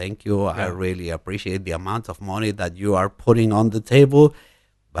 no, thank you. I really appreciate the amount of money that you are putting on the table,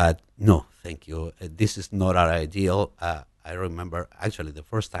 but no, thank you. This is not our ideal. I remember actually the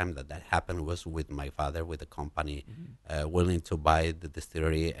first time that happened was with my father, with a company willing to buy the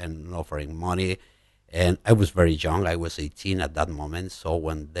distillery and offering money. And I was very young. I was 18 at that moment. So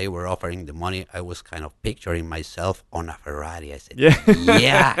when they were offering the money, I was kind of picturing myself on a Ferrari. I said,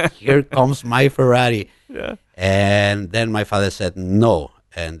 yeah, here comes my Ferrari. Yeah. And then my father said, no.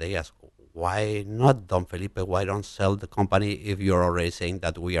 And they asked, why not, Don Felipe? Why don't sell the company if you're already saying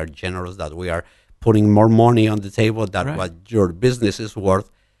that we are generous, that we are putting more money on the table than what your business is worth?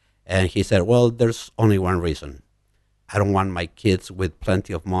 And he said, well, there's only one reason. I don't want my kids with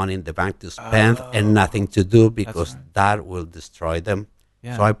plenty of money in the bank to spend and nothing to do, because that will destroy them.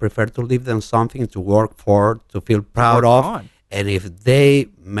 Yeah. So I prefer to leave them something to work for, to feel proud of. on. And if they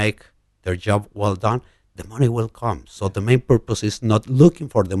make their job well done, the money will come. So the main purpose is not looking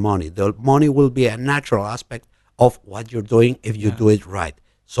for the money. The money will be a natural aspect of what you're doing if you do it right.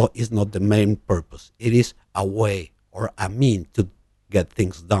 So it's not the main purpose. It is a way or a mean to get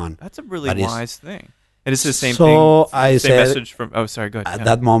things done. That's a really But it's- wise thing. And it's the same So thing. I same said- message from. Oh, sorry. Go ahead. At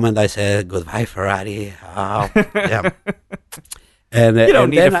that moment, I said, goodbye, Ferrari. Oh, yeah. And, You don't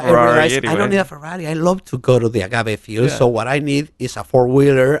and need a then I Ferrari realized, I anyway. don't need a Ferrari. I love to go to the agave field. Yeah. So what I need is a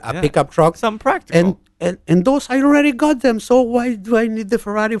four-wheeler, a Yeah. pickup truck. Something practical. And those, I already got them. So why do I need the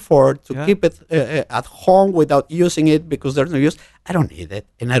Ferrari for? To Yeah. keep it at home without using it because there's no use? I don't need it.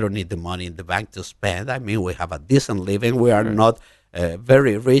 And I don't need the money in the bank to spend. I mean, we have a decent living. We are not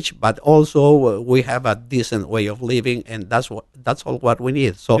very rich, but also we have a decent way of living, and that's all what we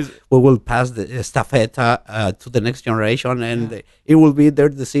need. So we will pass the estafeta to the next generation, and it will be their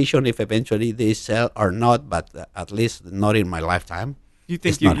decision if eventually they sell or not. But at least not in my lifetime. You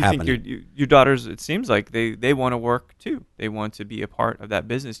think It's not you think happening. your daughters? It seems like they want to work too. They want to be a part of that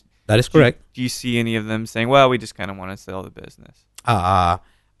business. That is correct. Do you see any of them saying, "Well, we just kind of want to sell the business"?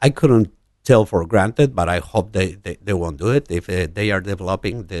 I couldn't tell for granted, but I hope they won't do it. If they are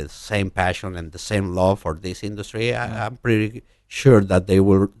developing the same passion and the same love for this industry, I'm pretty sure that they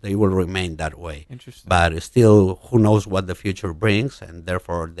will remain that way. Interesting. But still, who knows what the future brings, and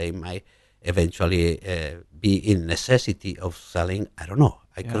therefore they might eventually be in necessity of selling. I don't know.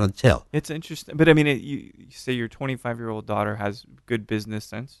 I cannot tell. It's interesting, but I mean, you say your 25-year-old daughter has good business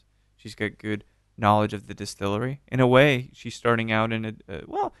sense. She's got good knowledge of the distillery. In a way, she's starting out in a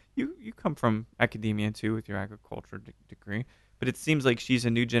well. You come from academia too with your agriculture degree, but it seems like she's a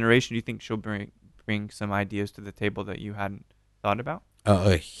new generation. Do you think she'll bring some ideas to the table that you hadn't thought about?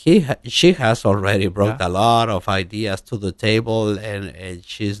 She has already brought a lot of ideas to the table, and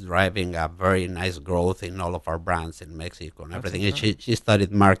she's driving a very nice growth in all of our brands in Mexico and everything. And she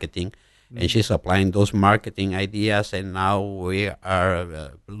studied marketing, and she's applying those marketing ideas, and now we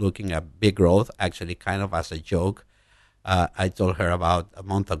are looking at big growth, actually kind of as a joke. I told her about a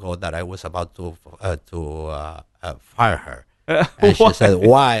month ago that I was about to fire her. And she said,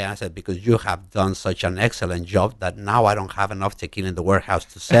 why? I said, because you have done such an excellent job that now I don't have enough tequila in the warehouse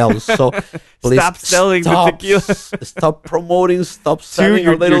to sell. So please stop selling the tequila. Stop promoting, stop selling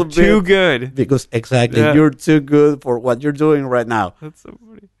a little bit. You're too good. Because you're too good for what you're doing right now. That's so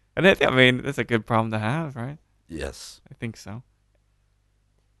funny. And I mean, that's a good problem to have, right? Yes. I think so.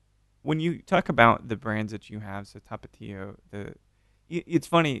 When you talk about the brands that you have, so Tapatio, it's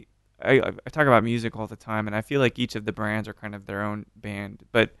funny. I talk about music all the time, and I feel like each of the brands are kind of their own band.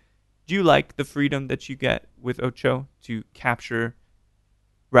 But do you like the freedom that you get with Ocho to capture,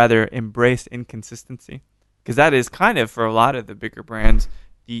 rather embrace inconsistency? Because that is kind of, for a lot of the bigger brands,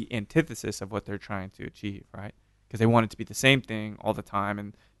 the antithesis of what they're trying to achieve, right? Because they want it to be the same thing all the time.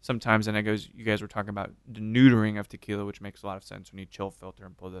 And sometimes, and you guys were talking about the neutering of tequila, which makes a lot of sense when you chill filter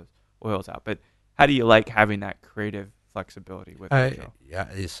and pull those oils out. But how do you like having that creative flexibility with Ocho?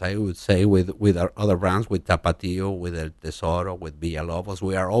 As I would say with our other brands, with Tapatio, with El Tesoro, with Villalobos,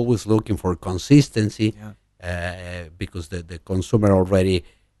 we are always looking for consistency because the consumer already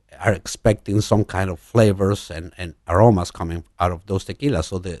are expecting some kind of flavors and aromas coming out of those tequilas.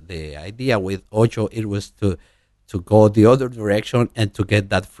 So the idea with Ocho, it was to go the other direction and to get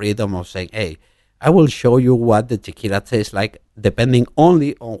that freedom of saying, hey, I will show you what the tequila tastes like depending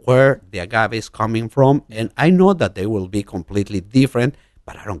only on where the agave is coming from. And I know that they will be completely different,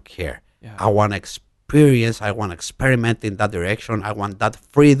 but I don't care. Yeah. I want to experience. I want to experiment in that direction. I want that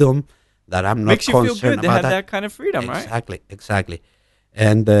freedom that I'm not concerned about. Makes you feel good to have that kind of freedom, right? Exactly.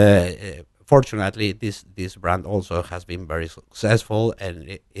 And fortunately, this brand also has been very successful, and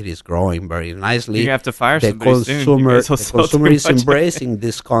it is growing very nicely. You have to fire somebody soon. The consumer is embracing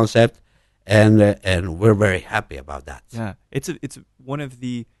this concept. And we're very happy about that. Yeah, it's one of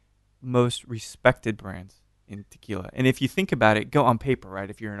the most respected brands in tequila. And if you think about it, go on paper, right?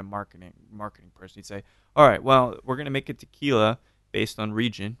 If you're in a marketing person, you'd say, all right, well, we're going to make a tequila based on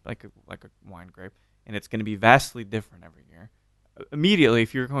region, like a wine grape, and it's going to be vastly different every year. Immediately,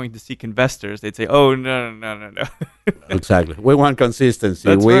 if you're going to seek investors, they'd say, oh, no. Exactly. We want consistency.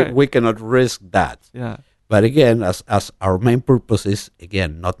 That's right. We cannot risk that. Yeah. But again, as our main purpose is,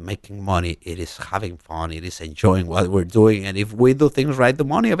 again, not making money, it is having fun, it is enjoying what we're doing. And if we do things right, the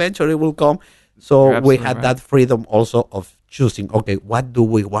money eventually will come. So we had that freedom also of choosing, okay, what do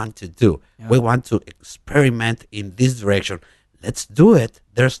we want to do? Yeah. We want to experiment in this direction. Let's do it.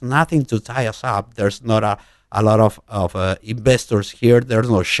 There's nothing to tie us up. There's not a lot of investors here. There's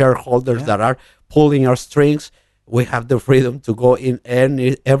no shareholders that are pulling our strings. We have the freedom to go in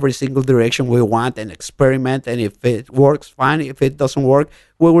every single direction we want and experiment. And if it works, fine. If it doesn't work,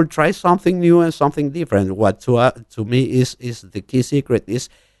 we will try something new and something different. What to me is the key secret is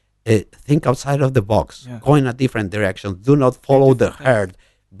think outside of the box. Yeah. Go in a different direction. Do not follow the herd.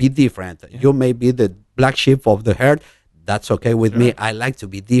 Be different. Yeah. You may be the black sheep of the herd. That's okay with me. I like to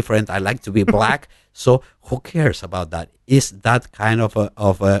be different. I like to be black. So who cares about that? Is that kind of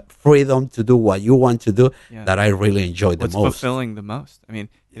a freedom to do what you want to do that I really enjoy the most. What's fulfilling the most? I mean,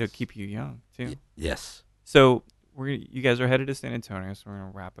 it'll keep you young too. Yes. So you guys are headed to San Antonio, so we're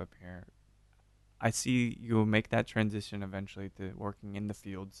going to wrap up here. I see you will make that transition eventually to working in the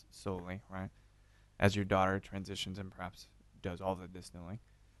fields solely, right? As your daughter transitions and perhaps does all the distilling.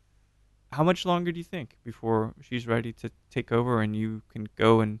 How much longer do you think before she's ready to take over and you can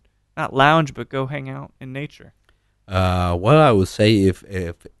go and not lounge, but go hang out in nature? Well, I would say if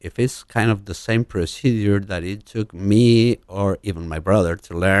it's kind of the same procedure that it took me or even my brother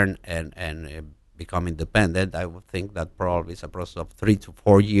to learn and become independent, I would think that probably is a process of 3 to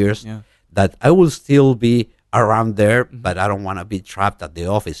 4 years. Yeah. That I will still be around there, but I don't want to be trapped at the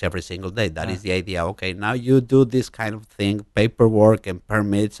office every single day. That is the idea. Okay, now you do this kind of thing, paperwork and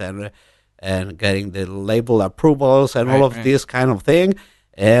permits and and getting the label approvals and all of Right. this kind of thing.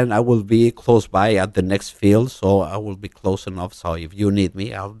 And I will be close by at the next field, so I will be close enough. So if you need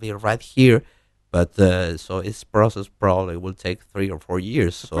me, I'll be right here. But so its process probably will take 3 or 4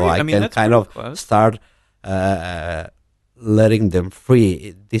 years, so I can That's kind pretty of close. start uh, letting them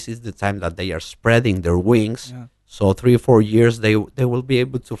free. This is the time that they are spreading their wings. Yeah. So 3 or 4 years, they will be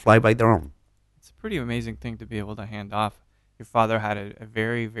able to fly by their own. It's a pretty amazing thing to be able to hand off. Your father had a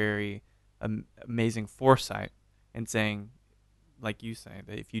very, very amazing foresight in saying, like you say,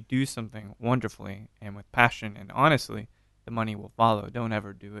 that if you do something wonderfully and with passion and honestly, the money will follow. Don't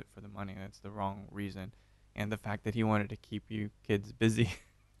ever do it for the money. That's the wrong reason. And the fact that he wanted to keep you kids busy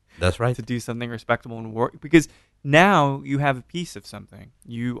That's right. to do something respectable and work, because now you have a piece of something.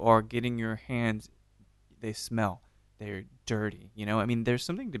 You are getting your hands, they smell, they're dirty. There's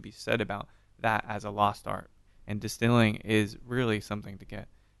something to be said about that as a lost art. And distilling is really something to get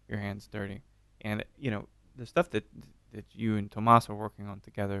your hands dirty. And, the stuff that you and Tomas are working on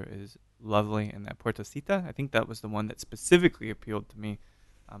together is lovely. And that Puertecita, I think that was the one that specifically appealed to me.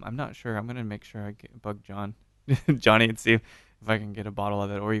 I'm not sure. I'm going to make sure I bug Johnny, and see if I can get a bottle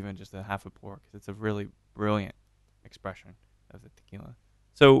of it, or even just a half a pour, because it's a really brilliant expression of the tequila.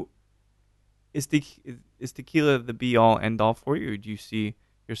 So is tequila the be-all, end-all for you, or do you see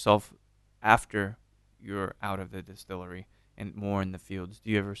yourself after you're out of the distillery and more in the fields?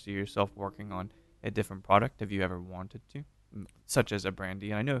 Do you ever see yourself working on a different product? Have you ever wanted to, such as a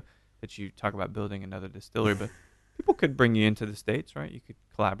brandy? And I know that you talk about building another distillery, but people could bring you into the States, right? You could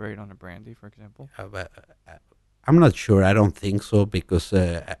collaborate on a brandy, for example. I'm not sure. I don't think so, because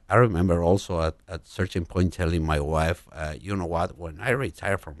I remember also at certain point telling my wife, you know what, when I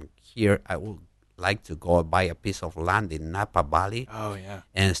retire from here, I would like to go buy a piece of land in Napa Valley Oh, yeah.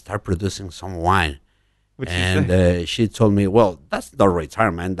 and start producing some wine. What'd And she told me, well, that's not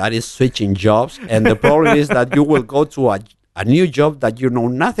retirement. That is switching jobs. And the problem is that you will go to a new job that you know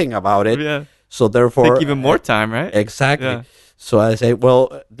nothing about it. Yeah. So therefore, Take even more time, right? exactly. Yeah. So I say,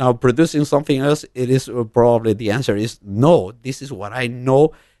 well, now producing something else, it is probably the answer is no. This is what I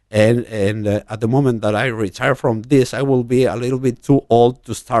know. And at the moment that I retire from this, I will be a little bit too old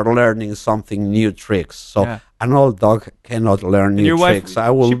to start learning something new tricks. So Yeah. an old dog cannot learn And new your wife, tricks. I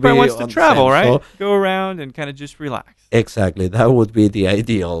will she be probably wants to on the travel, same. right? So Go around and kind of just relax. exactly, that would be the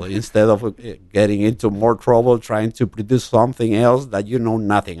ideal. Instead of getting into more trouble trying to produce something else that you know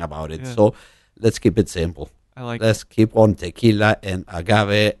nothing about it. Yeah. So let's keep it simple. I like Let's keep on tequila and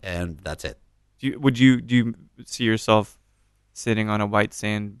agave, and that's it. do you see yourself sitting on a white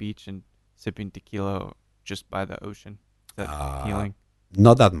sand beach and sipping tequila just by the ocean? Is that appealing?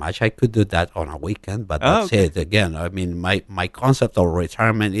 Not that much. I could do that on a weekend, but Oh, that's it. Again, I mean, my concept of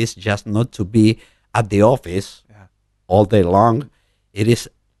retirement is just not to be at the office Yeah. all day long. It is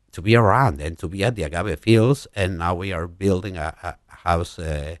to be around and to be at the agave fields. And now we are building a house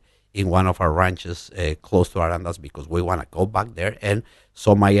in one of our ranches close to Arandas, because we want to go back there. And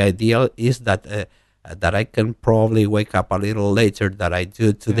so my ideal is that that I can probably wake up a little later than I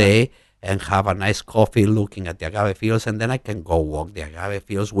do today and have a nice coffee looking at the agave fields, and then I can go walk the agave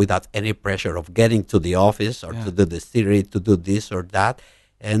fields without any pressure of getting to the office or Yeah. to the distillery to do this or that.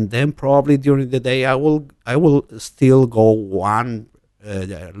 And then probably during the day I will still go one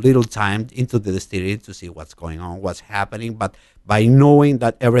little time into the distillery to see what's going on, what's happening. But by knowing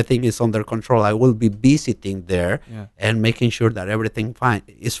that everything is under control, I will be visiting there Yeah. and making sure that everything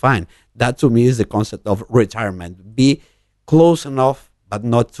is fine. That to me is the concept of retirement. Be close enough, but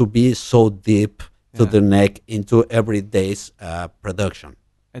not to be so deep to Yeah. the neck into every day's production.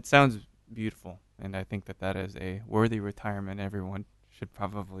 It sounds beautiful, and I think that is a worthy retirement everyone should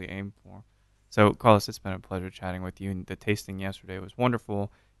probably aim for. So, Carlos, it's been a pleasure chatting with you, and the tasting yesterday was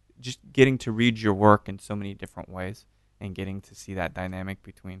wonderful. Just getting to read your work in so many different ways and getting to see that dynamic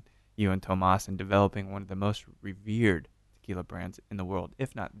between you and Tomas and developing one of the most revered tequila brands in the world,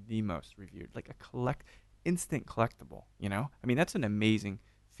 if not the most revered, like a instant collectible, that's an amazing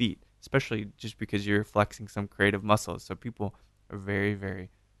feat, especially just because you're flexing some creative muscles. So people are very, very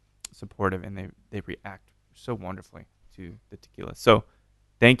supportive, and they react so wonderfully to the tequila. So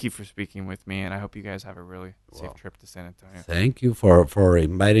thank you for speaking with me, and I hope you guys have a really safe trip to San Antonio. Thank you for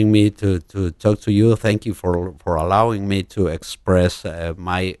inviting me to talk to you. Thank you for allowing me to express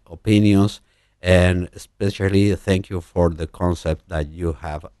my opinions, and especially thank you for the concept that you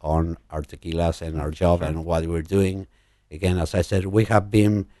have on our tequilas and our job and what we're doing. Again, as I said, we have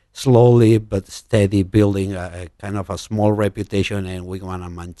been slowly but steady building a kind of a small reputation, and we want to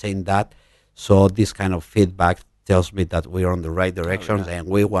maintain that. So this kind of feedback tells me that we're on the right directions, and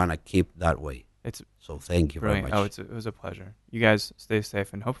we want to keep that way. So thank you brilliant. very much. It was a pleasure. You guys stay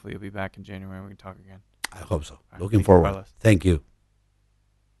safe, and hopefully you'll be back in January and we can talk again. I hope so. Right, Looking forward. Thank you.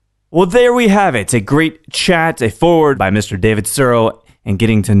 Well, there we have it. A great chat, a forward by Mr. David Suro, and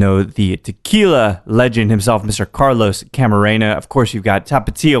getting to know the tequila legend himself, Mr. Carlos Camarena. Of course, you've got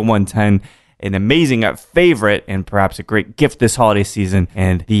Tapatio 110, an amazing favorite and perhaps a great gift this holiday season,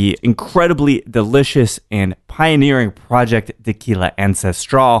 and the incredibly delicious and pioneering Project Tequila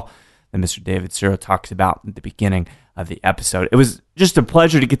Ancestral that Mr. David Suro talks about at the beginning of the episode. It was just a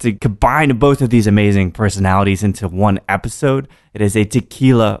pleasure to get to combine both of these amazing personalities into one episode. It is a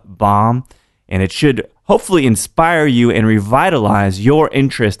tequila bomb, and it should hopefully inspire you and revitalize your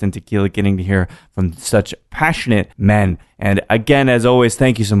interest in tequila, getting to hear from such passionate men. And again, as always,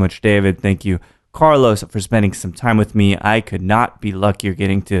 thank you so much, David. Thank you, Carlos, for spending some time with me. I could not be luckier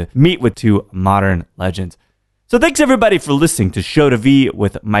getting to meet with two modern legends. So thanks everybody for listening to Show to V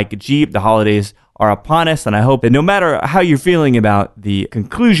with Mike G. The holidays are upon us, and I hope that no matter how you're feeling about the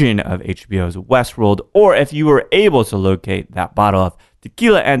conclusion of HBO's Westworld, or if you were able to locate that bottle of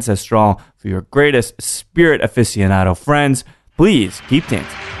Tequila Ancestral for your greatest spirit aficionado friends, please keep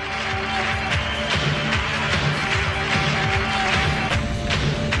dancing.